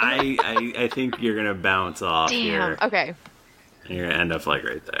think you're gonna bounce off here. Okay. And you're gonna end up like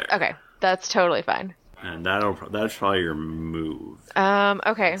right there. Okay. That's totally fine. And that's probably your move.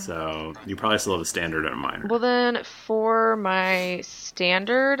 Okay. So you probably still have a standard and a minor. Well then, for my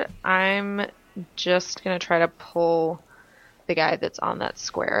standard, I'm just gonna try to pull the guy that's on that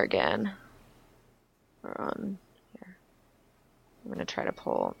square again. On here. I'm gonna try to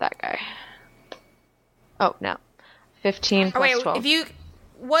pull that guy. Oh no. 15 plus 12.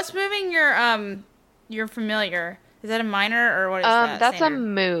 What's moving your familiar? Is that a minor or what is that? That's standard? a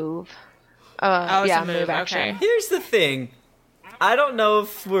move. It's yeah, a move action. okay. Here's the thing. I don't know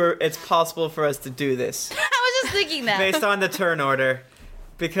if it's possible for us to do this. I was just thinking that. Based on the turn order.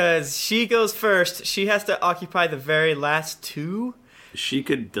 Because she goes first. She has to occupy the very last two. She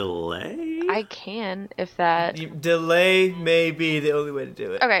could delay? I can, if that... Delay may be the only way to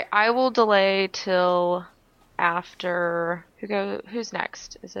do it. Okay, I will delay till after who's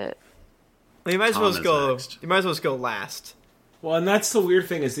next? Is it? Well, you might as well just go. Next. You might as well just go last. Well, and that's the weird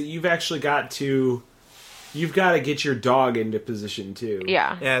thing is that you've actually got to get your dog into position too.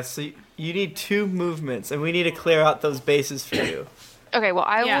 Yeah. Yeah. So you need 2 movements, and we need to clear out those bases for you. Okay. Well,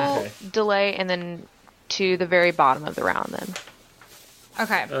 I will delay and then to the very bottom of the round then.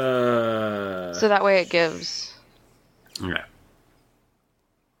 Okay. So that way it gives. Okay.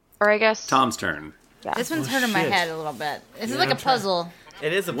 Or I guess Tom's turn. Yeah. This one's hurting my head a little bit. This is like a puzzle.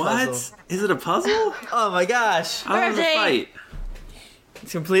 It is a puzzle. What? Is it a puzzle? Oh my gosh. I want to fight.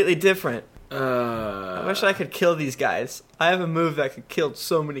 It's completely different. I wish I could kill these guys. I have a move that could kill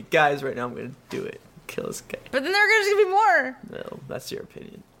so many guys right now. I'm going to do it. Kill this guy. But then there are going to be more. No, that's your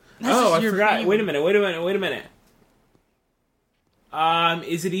opinion. I forgot. Opinion. Wait a minute.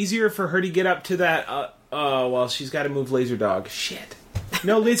 Is it easier for her to get up to that? Well, she's got to move Laser Dog. Shit.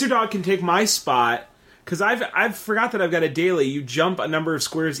 No, Laser Dog can take my spot because I've forgot that I've got a daily. You jump a number of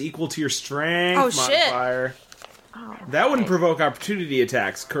squares equal to your strength modifier. Shit. Oh, that wouldn't provoke opportunity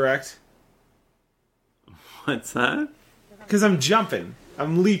attacks, correct? What's that? Because I'm jumping.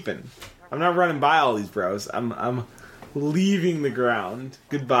 I'm leaping. I'm not running by all these bros. I'm leaving the ground.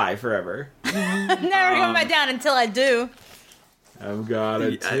 Goodbye forever. Never coming back down until I do. I've got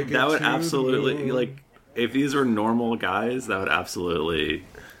a ticket. That would absolutely, like, if these were normal guys, that would absolutely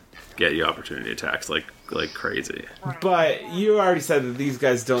get you opportunity attacks like crazy. But you already said that these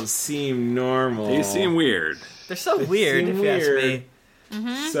guys don't seem normal. They seem weird. They're so weird, if you ask me.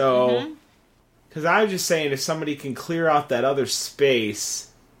 Mm-hmm, So, because I was just saying, if somebody can clear out that other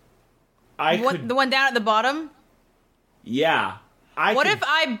space, could... The one down at the bottom? Yeah. If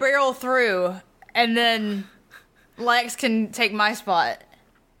I barrel through and then Lex can take my spot?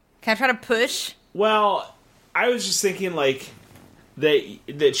 Can I try to push? Well, I was just thinking, like,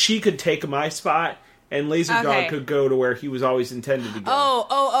 that she could take my spot, and Laser Dog could go to where he was always intended to go.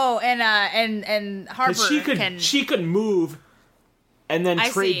 And Harper she could move and then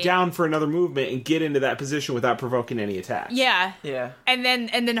trade down for another movement and get into that position without provoking any attacks. Yeah. Yeah. And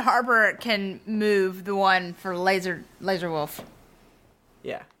then Harper can move the one for Laser Wolf.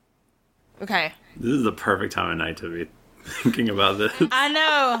 Yeah. Okay. This is the perfect time of night to be thinking about this. I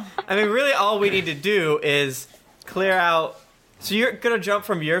know. I mean, really all we need to do is clear out... So you're going to jump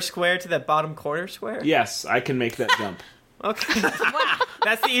from your square to that bottom corner square? Yes, I can make that jump. Okay.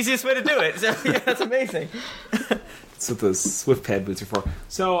 That's the easiest way to do it. So, yeah, that's amazing. That's what those Swift pad boots are for.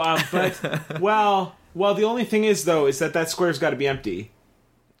 So, well, the only thing is, though, is that square's got to be empty.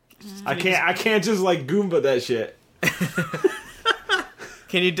 I can't just, like, Goomba that shit.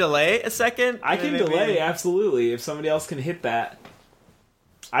 Can you delay a second? I can delay, absolutely. If somebody else can hit that,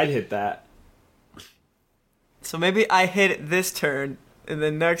 I'd hit that. So maybe I hit it this turn, and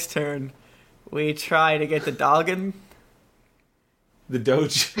then next turn, we try to get the Doggin. The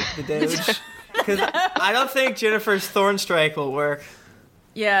Doge. The Doge. Because I don't think Jennifer's Thorn Strike will work.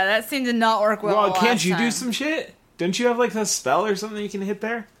 Yeah, that seemed to not work well. Well, can't you do some shit? Don't you have, like, a spell or something you can hit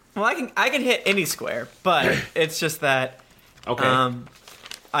there? Well, I can hit any square, but it's just that... Okay.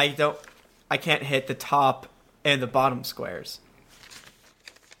 I can't hit the top and the bottom squares.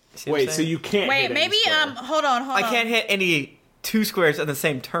 Wait, so you can't hit maybe, hold on. I can't hit any 2 squares on the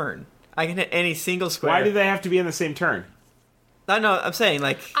same turn. I can hit any single square. Why do they have to be in the same turn? No, I'm saying,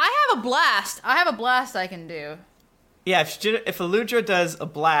 like... I have a blast. I can do. Yeah, if Eludra does a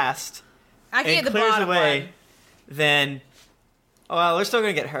blast I can and get the clears bottom away, one. then... Well, we're still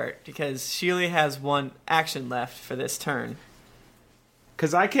going to get hurt, because she only has 1 action left for this turn.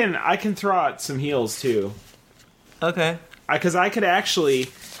 Because I can throw out some heals, too. Okay. Because I could actually...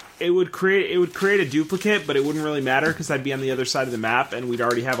 It would create a duplicate, but it wouldn't really matter because I'd be on the other side of the map, and we'd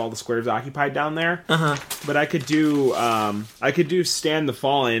already have all the squares occupied down there. But I could do Stand the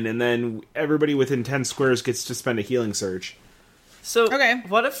Fallen, and then everybody within 10 squares gets to spend a healing surge. So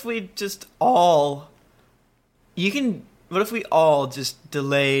what if we just all... What if we all just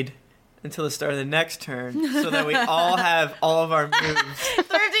delayed until the start of the next turn, so that we all have all of our moves?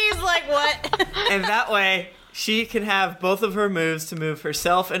 13's like, what? And that way... She can have both of her moves to move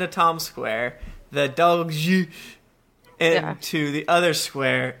herself into Tom's square, the dog into the other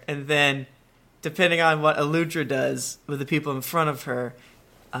square, and then, depending on what Eludra does with the people in front of her,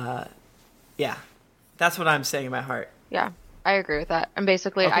 that's what I'm saying in my heart. Yeah, I agree with that. And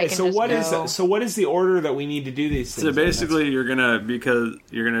basically, I can so what is the order that we need to do these things? So basically, you're gonna.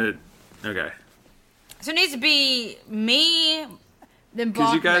 Okay. So it needs to be me, then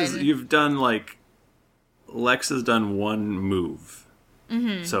Because you Bachman. guys, you've done like. Lex has done 1 move.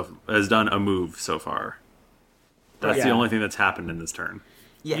 Mm-hmm. So has done a move so far. That's the only thing that's happened in this turn.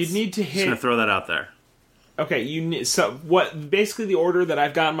 Yes. You'd need to hit. Just gonna throw that out there. Okay, so what? Basically, the order that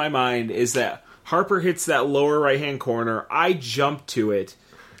I've got in my mind is that Harper hits that lower right-hand corner. I jump to it.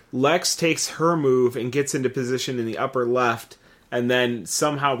 Lex takes her move and gets into position in the upper left, and then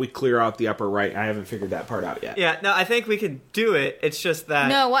somehow we clear out the upper right. I haven't figured that part out yet. Yeah, no, I think we can do it. It's just that...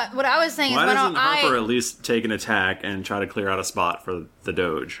 No, what I was saying Why is... Why doesn't don't Harper at least take an attack and try to clear out a spot for the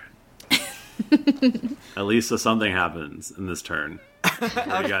Doge? At least so something happens in this turn.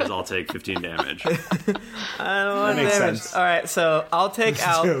 Where you guys all take 15 damage. I don't want That makes damage. sense. All right, so I'll take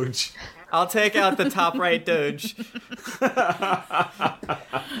out... Doge. I'll take out the top right Doge.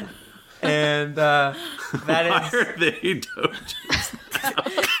 And that Why is... are they Doges?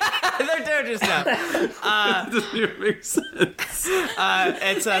 They're Doges now. That doesn't even make sense.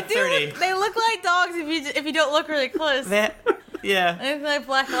 It's 30. They look like dogs if you don't look really close. Yeah. They look like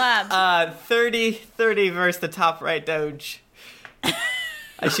black labs. 30 versus the top right Doge.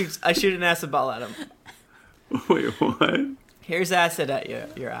 I shoot an acid ball at him. Wait, what? Here's acid at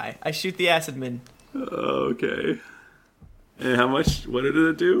your eye. I shoot the acid min. Okay. And how much? What did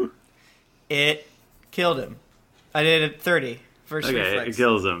it do? It killed him. I did it 30 versus Okay, reflex. it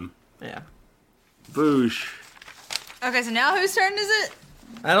kills him. Yeah. Boosh. Okay, so now whose turn is it?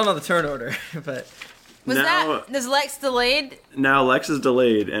 I don't know the turn order, but Is Lex delayed? Now Lex is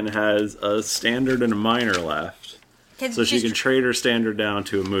delayed and has a standard and a minor left. So she can trade her standard down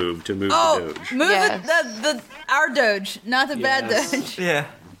to a move the Doge. Move our Doge, not the bad Doge. Yeah.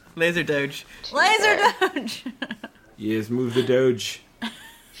 Laser Doge. Laser Doge. Yes, move the Doge.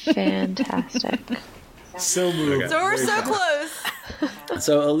 Fantastic. So moved. Okay. So we're so close.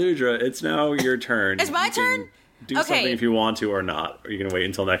 So Aludra, it's now your turn. It's my turn? Do something if you want to or not. Or you can wait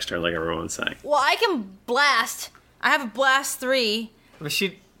until next turn like everyone was saying. Well, I can blast. I have a blast 3. But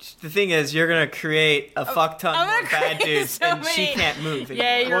the thing is, you're gonna create a fuck ton more bad dudes, so and she many- can't move.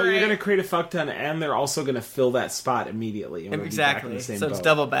 Yeah, you're Well, right. you're going to create a fuck ton, and they're also going to fill that spot immediately. and we'll be back in Exactly. the same So it's boat.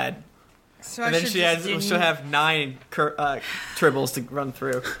 double bad. So And I then should she'll have 9 tribbles to run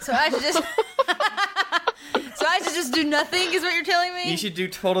through. So I should just. So I should just do nothing, is what you're telling me? You should do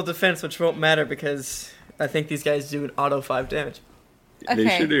total defense, which won't matter because I think these guys do an auto 5 damage. Okay.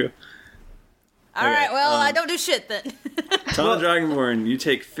 They should do. All right. Well, I don't do shit then. Tom the Dragonborn, you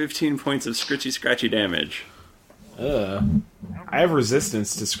take 15 points of scritchy scratchy damage. I have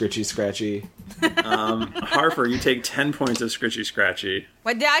resistance to scritchy scratchy. Harper, you take 10 points of scritchy scratchy.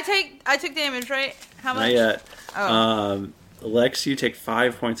 Wait, did I took damage, right? How much? Not yet. Oh. Lex, you take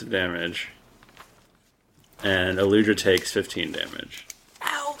 5 points of damage. And Aludra takes 15 damage.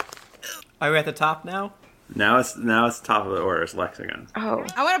 Ow. Are we at the top now? Now it's top of the order. It's Lex again. Oh.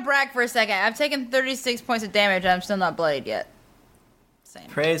 I want to brag for a second. I've taken 36 points of damage and I'm still not bloodied yet. Same.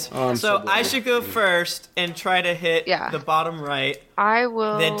 Praise. Oh, I'm so so I bloody. should go first and try to hit the bottom right. I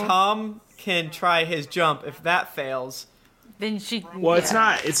will. Then Tom can try his jump. If that fails, then she. Well, it's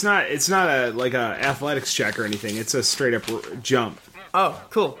not a like a athletics check or anything. It's a straight up jump. Oh,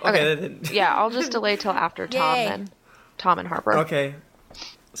 cool. Okay. Then. Yeah, I'll just delay till after Tom Yay. then. Tom and Harper. Okay.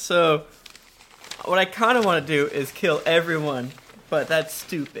 So what I kind of want to do is kill everyone, but that's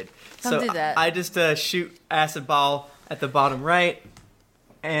stupid. Don't so do that. I just shoot acid ball at the bottom right,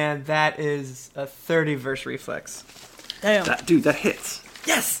 and that is a 30 versus reflex. Damn. That hits.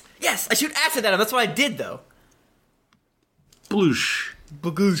 Yes! I shoot acid at him. That's what I did, though. Bloosh.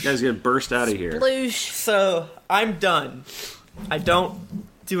 Bagoosh. These guys get burst out of here. Bloosh. So I'm done. I don't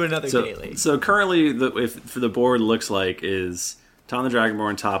do another daily. So currently, if for the board looks like is Tom the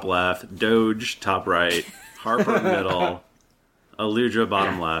Dragonborn top left, Doge top right, Harper middle, Aludra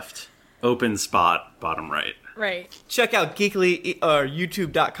bottom left, open spot bottom right. Right. Check out Geekly or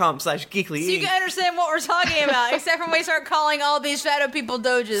YouTube.com/Geekly. So you can understand what we're talking about, except for when we start calling all these shadow people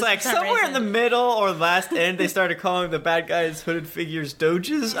doges. It's like for some somewhere in reason. the middle or last end, they started calling the bad guys hooded figures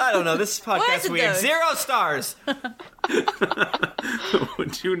doges. I don't know. This What podcast is a weird. doge? 0 stars.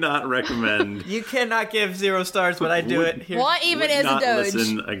 Would you not recommend? You cannot give 0 stars, but I do it here. What even Would is a not doge?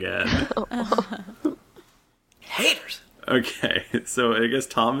 listen again. Haters. Okay, so I guess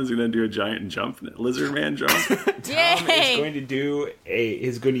Tom is going to do a giant jump, lizard man jump. Tom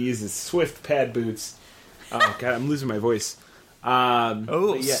is going to use his swift pad boots. Oh god, I'm losing my voice.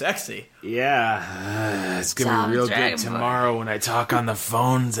 Sexy. Yeah, it's gonna Tom be real Dragonborn. good tomorrow when I talk on the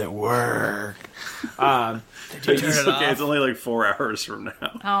phones at work. Did you turn it off? Okay, it's only like 4 hours from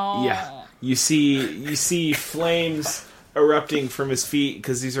now. Oh. Yeah, you see flames erupting from his feet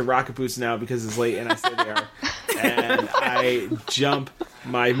because these are rocket boots now because it's late, and I said they are. And I jump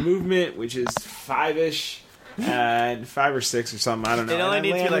my movement, which is 5-ish, and 5 or 6 or something. I don't know. It only And I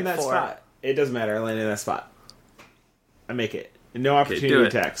needs you land in like that 4. spot. It doesn't matter. I land in that spot. I make it. No opportunity do it.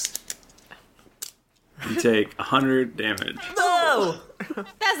 attacks. You take 100 damage. No!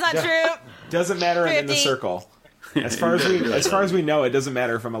 That's not true. Doesn't matter. I'm in the 50. circle. As far as we know, it doesn't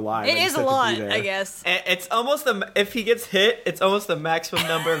matter if I'm alive. It I is just a have to lot, be there. I guess. It's almost if he gets hit, it's almost the maximum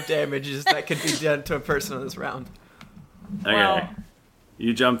number of damages that could be done to a person in this round. Okay. Wow.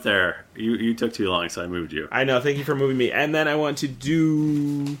 You jumped there. You took too long, so I moved you. I know. Thank you for moving me. And then I want to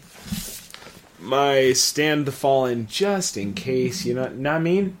do my stand the fallen just in case. You know, not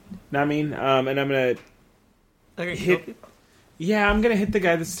mean. And I'm gonna hit. Yeah, I'm gonna hit the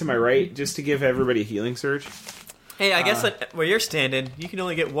guy that's to my right just to give everybody a healing surge. Hey, I guess where you're standing, you can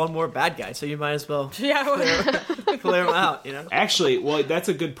only get one more bad guy, so you might as well clear him out, you know? Actually, well, that's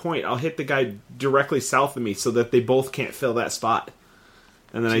a good point. I'll hit the guy directly south of me so that they both can't fill that spot.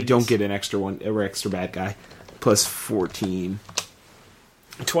 And then I don't get an extra bad guy. Plus 14.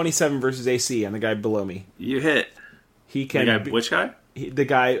 27 versus AC on the guy below me. You hit. He can. The guy, which guy? The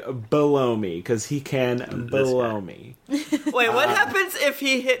guy below me, because he can below me. Wait, what happens if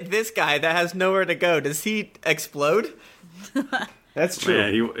he hit this guy that has nowhere to go? Does he explode? That's true.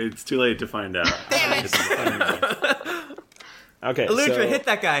 Yeah, it's too late to find out. Damn it! Okay, Eludra, so hit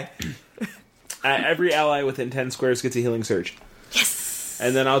that guy. Every ally within 10 squares gets a healing surge. Yes!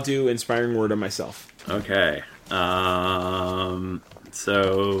 And then I'll do Inspiring Word on myself. Okay.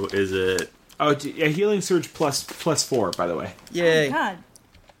 So is it... Oh, a healing surge plus 4, by the way. Yay. Oh, God.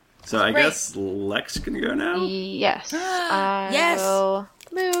 So I Great. guess Lex can go now? Yes. Yes. I'll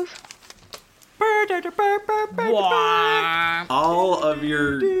move.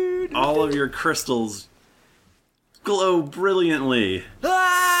 All of your crystals glow brilliantly.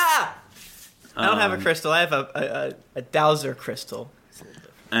 Ah! I don't have a crystal. I have a Dowser crystal.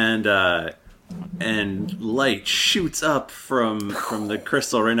 And light shoots up from the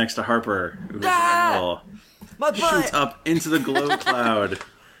crystal right next to Harper. Who's My shoots butt! up into the glow cloud.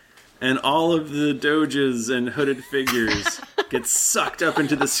 And all of the doges and hooded figures get sucked up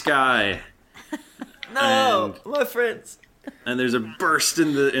into the sky. No, my friends. And there's a burst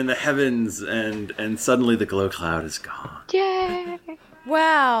in the heavens, and suddenly the glow cloud is gone. Yay!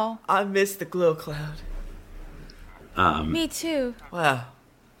 Wow. I miss the glow cloud. Me too. Wow.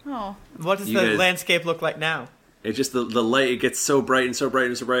 Oh. What does You the guys- landscape look like now? It just the light, it gets so bright and so bright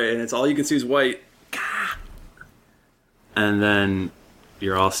and so bright, and it's all you can see is white. And then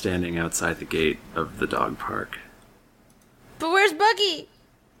you're all standing outside the gate of the dog park. But where's Buggy?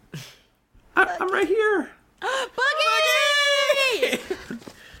 I'm right here. Buggy!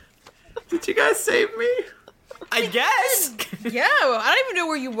 Did you guys save me? I guess. Yeah, I don't even know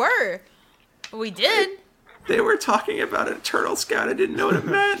where you were. But we did. They were talking about an Eternal Scout. I didn't know what it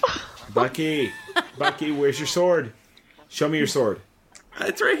meant. Bucky, where's your sword? Show me your sword.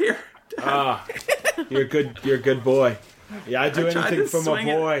 It's right here. You're a good boy. Yeah, I'd do I tried anything to for my swing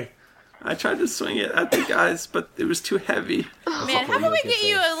it. boy. I tried to swing it at the guys, but it was too heavy. Man, how about we get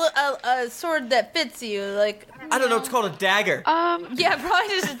you a sword that fits you? Like, I don't know. It's called a dagger. yeah, probably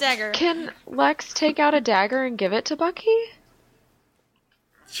just a dagger. Can Lex take out a dagger and give it to Bucky?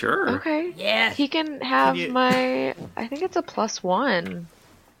 Sure. Okay. Yeah. He can have you- my. I think it's a +1.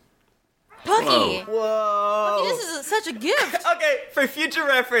 Buggy! Whoa. Buggy, this is such a gift. Okay, for future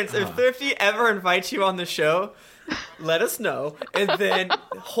reference, if Thrifty ever invites you on the show, let us know, and then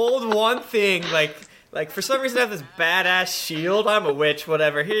hold one thing, like for some reason I have this badass shield. I'm a witch,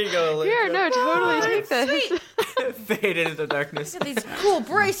 whatever. Here you go. Here, no, totally take this. Sweet. Fade into the darkness. Look at these cool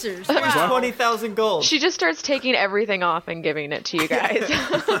bracers. Here's Wow. 20,000 gold. She just starts taking everything off and giving it to you guys.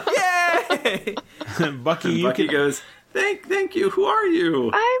 Yay! Bucky, you Bucky can goes, thank you. Who are you?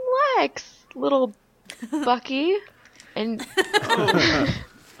 I'm Lex, little Bucky. And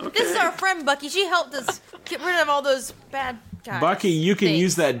This is our friend Bucky. She helped us get rid of all those bad guys. Bucky, you can Things.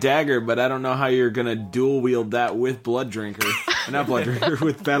 use that dagger, but I don't know how you're gonna dual wield that with Blood Drinker. Not Blood Drinker,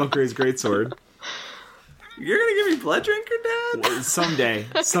 with Battle Craze Greatsword. You're gonna give me Blood Drinker, Dad?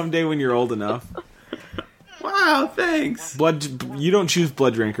 Someday when you're old enough. Wow, thanks. You don't choose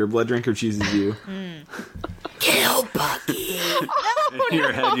Blood Drinker. Blood Drinker chooses you. Kill Bucky. In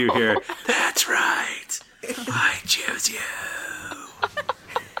your head, you hear, "That's right. I choose you."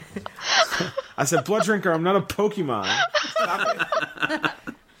 I said, Blood Drinker, I'm not a Pokemon.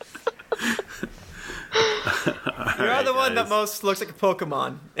 You're the one that guys. most looks like a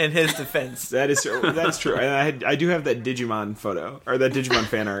Pokemon in his defense. That's true. And I do have that Digimon photo, or that Digimon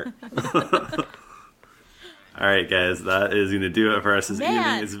fan art. All right, guys, that is going to do it for us this Man.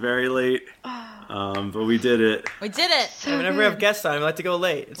 evening. It's very late, but we did it. We did it. And whenever we have guest on, we like to go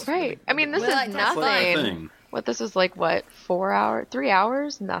late. It's right. I mean, this We is like to have fun. nothing. Thing. What this was like? What 4 hours? 3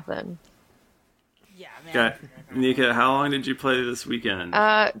 hours? Nothing. Yeah, man. Okay, Nika, how long did you play this weekend?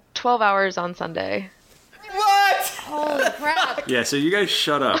 12 hours on Sunday. Holy crap. Yeah, so you guys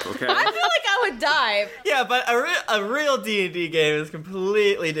shut up, okay? I feel like I would die. Yeah, but a real D&D game is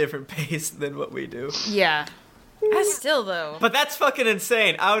completely different pace than what we do. Yeah. Still, though. But that's fucking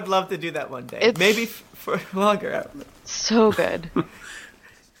insane. I would love to do that one day. Maybe for longer. So good.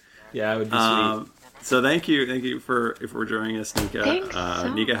 Yeah, it would be sweet. So thank you for joining us, Nika.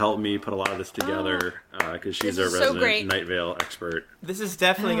 Thanks. Nika helped me put a lot of this together because she's our resident Night Vale expert. This is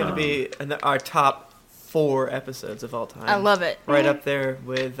definitely going to be our top 4 episodes of all time. I love it. Right up there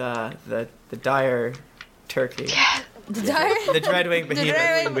with the dire turkey. Yeah. The Dreadwing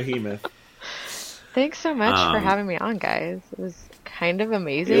Behemoth. Thanks so much for having me on, guys. It was kind of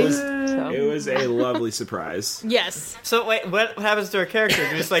amazing. It was a lovely surprise. Yes. So wait, what happens to her character?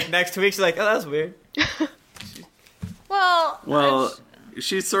 Just like next week, she's like, oh, that was weird. Well,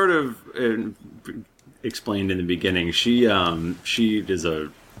 she sort of explained in the beginning. She is a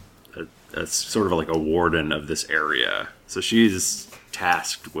sort of like a warden of this area, so she's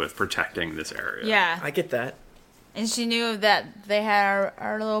tasked with protecting this area. Yeah, I get that. And she knew that they had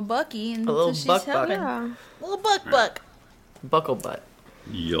our little Bucky, and a little so buck she's helping. buck. Little buck. Buckle butt.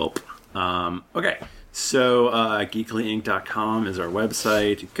 Yup. Okay. So, geeklyinc.com is our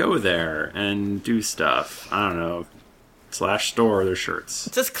website. Go there and do stuff. I don't know. /store their shirts.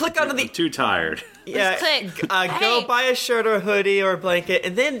 Just click onto the... I'm too tired. Yeah. Click. Go buy a shirt or a hoodie or a blanket,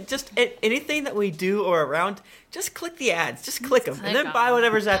 and then just anything that we do or around, just click the ads. Just click them. And then buy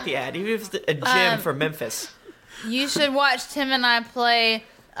whatever's at the ad, even if it's a gym for Memphis. You should watch Tim and I play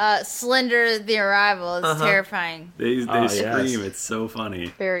Slender the Arrival. It's terrifying. They scream. Yes. It's so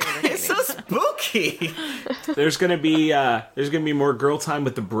funny. Very entertaining. It's so spooky. There's gonna be more girl time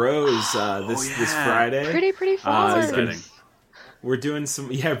with the bros this Friday. Pretty flowers. Exciting. We're doing some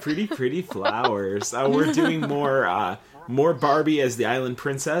pretty flowers. We're doing more Barbie as the Island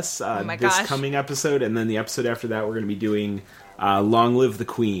Princess this coming episode, and then the episode after that we're gonna be doing Long Live the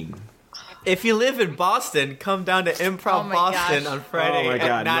Queen. If you live in Boston, come down to Improv Boston on Friday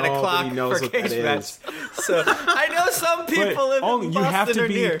at 9 o'clock for Cage Match. So I know some people live in Boston or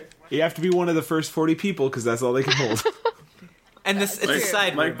near. You have to be one of the first 40 people because that's all they can hold. And it's a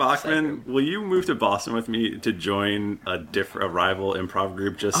side. Mike Bachman, will you move to Boston with me to join a rival improv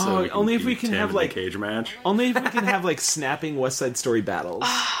group just so we can only if we can Tim have in the cage match? Only if we can have snapping West Side Story battles.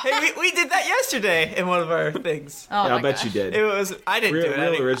 Hey, we did that yesterday in one of our things. I'll bet you did. It was. I didn't do it.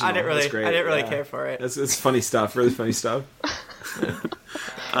 Real original. I didn't really Yeah. care for it. It's funny stuff. Really funny stuff.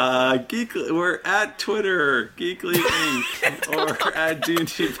 We're at Twitter, Geekly Inc. or at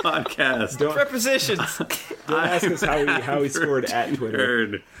D&D Podcast. Prepositions. Don't ask us how we scored at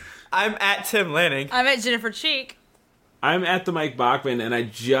Twitter. I'm at Tim Lanning. I'm at Jennifer Cheek. I'm at the Mike Bachman, and I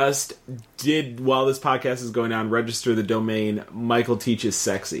just did, while this podcast is going on, register the domain Michael Teaches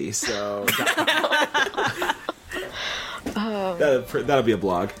Sexy. So that'll be a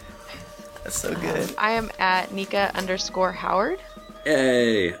blog. That's so good. I am at Nika_Howard.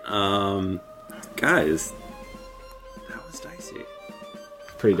 Hey, guys, that was dicey.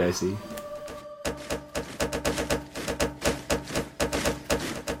 Pretty dicey.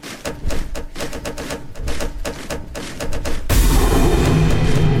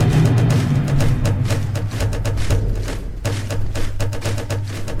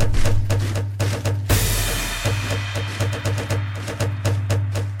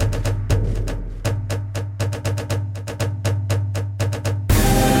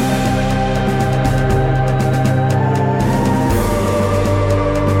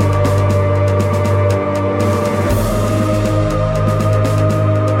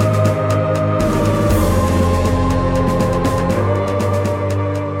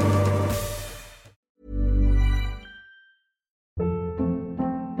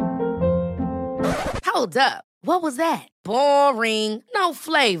 Hold up. What was that? Boring. No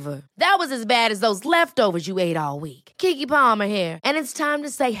flavor. That was as bad as those leftovers you ate all week. Keke Palmer here, and it's time to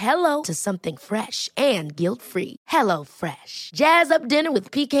say hello to something fresh and guilt-free. Hello Fresh. Jazz up dinner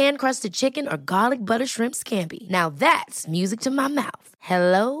with pecan-crusted chicken or garlic butter shrimp scampi. Now that's music to my mouth.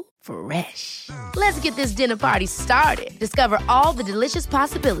 Hello Fresh. Let's get this dinner party started. Discover all the delicious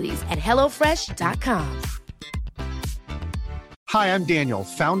possibilities at HelloFresh.com. Hi, I'm Daniel,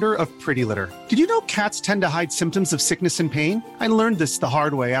 founder of Pretty Litter. Did you know cats tend to hide symptoms of sickness and pain? I learned this the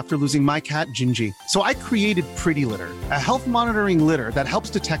hard way after losing my cat, Gingy. So I created Pretty Litter, a health monitoring litter that helps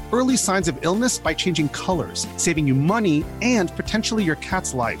detect early signs of illness by changing colors, saving you money and potentially your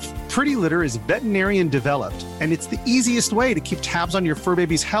cat's life. Pretty Litter is veterinarian developed, and it's the easiest way to keep tabs on your fur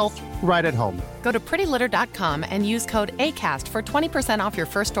baby's health right at home. Go to prettylitter.com and use code ACAST for 20% off your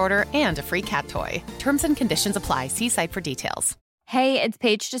first order and a free cat toy. Terms and conditions apply. See site for details. Hey, it's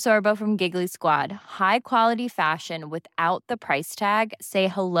Paige DeSorbo from Giggly Squad. High quality fashion without the price tag. Say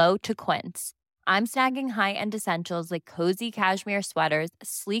hello to Quince. I'm snagging high-end essentials like cozy cashmere sweaters,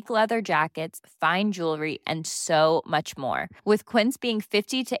 sleek leather jackets, fine jewelry, and so much more. With Quince being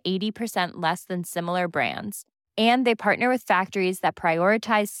 50 to 80% less than similar brands. And they partner with factories that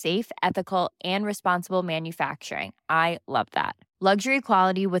prioritize safe, ethical, and responsible manufacturing. I love that. Luxury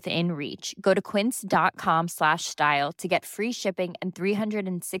quality within reach. Go to quince.com/style to get free shipping and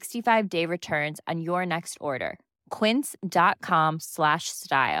 365-day returns on your next order.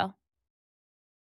 Quince.com/style.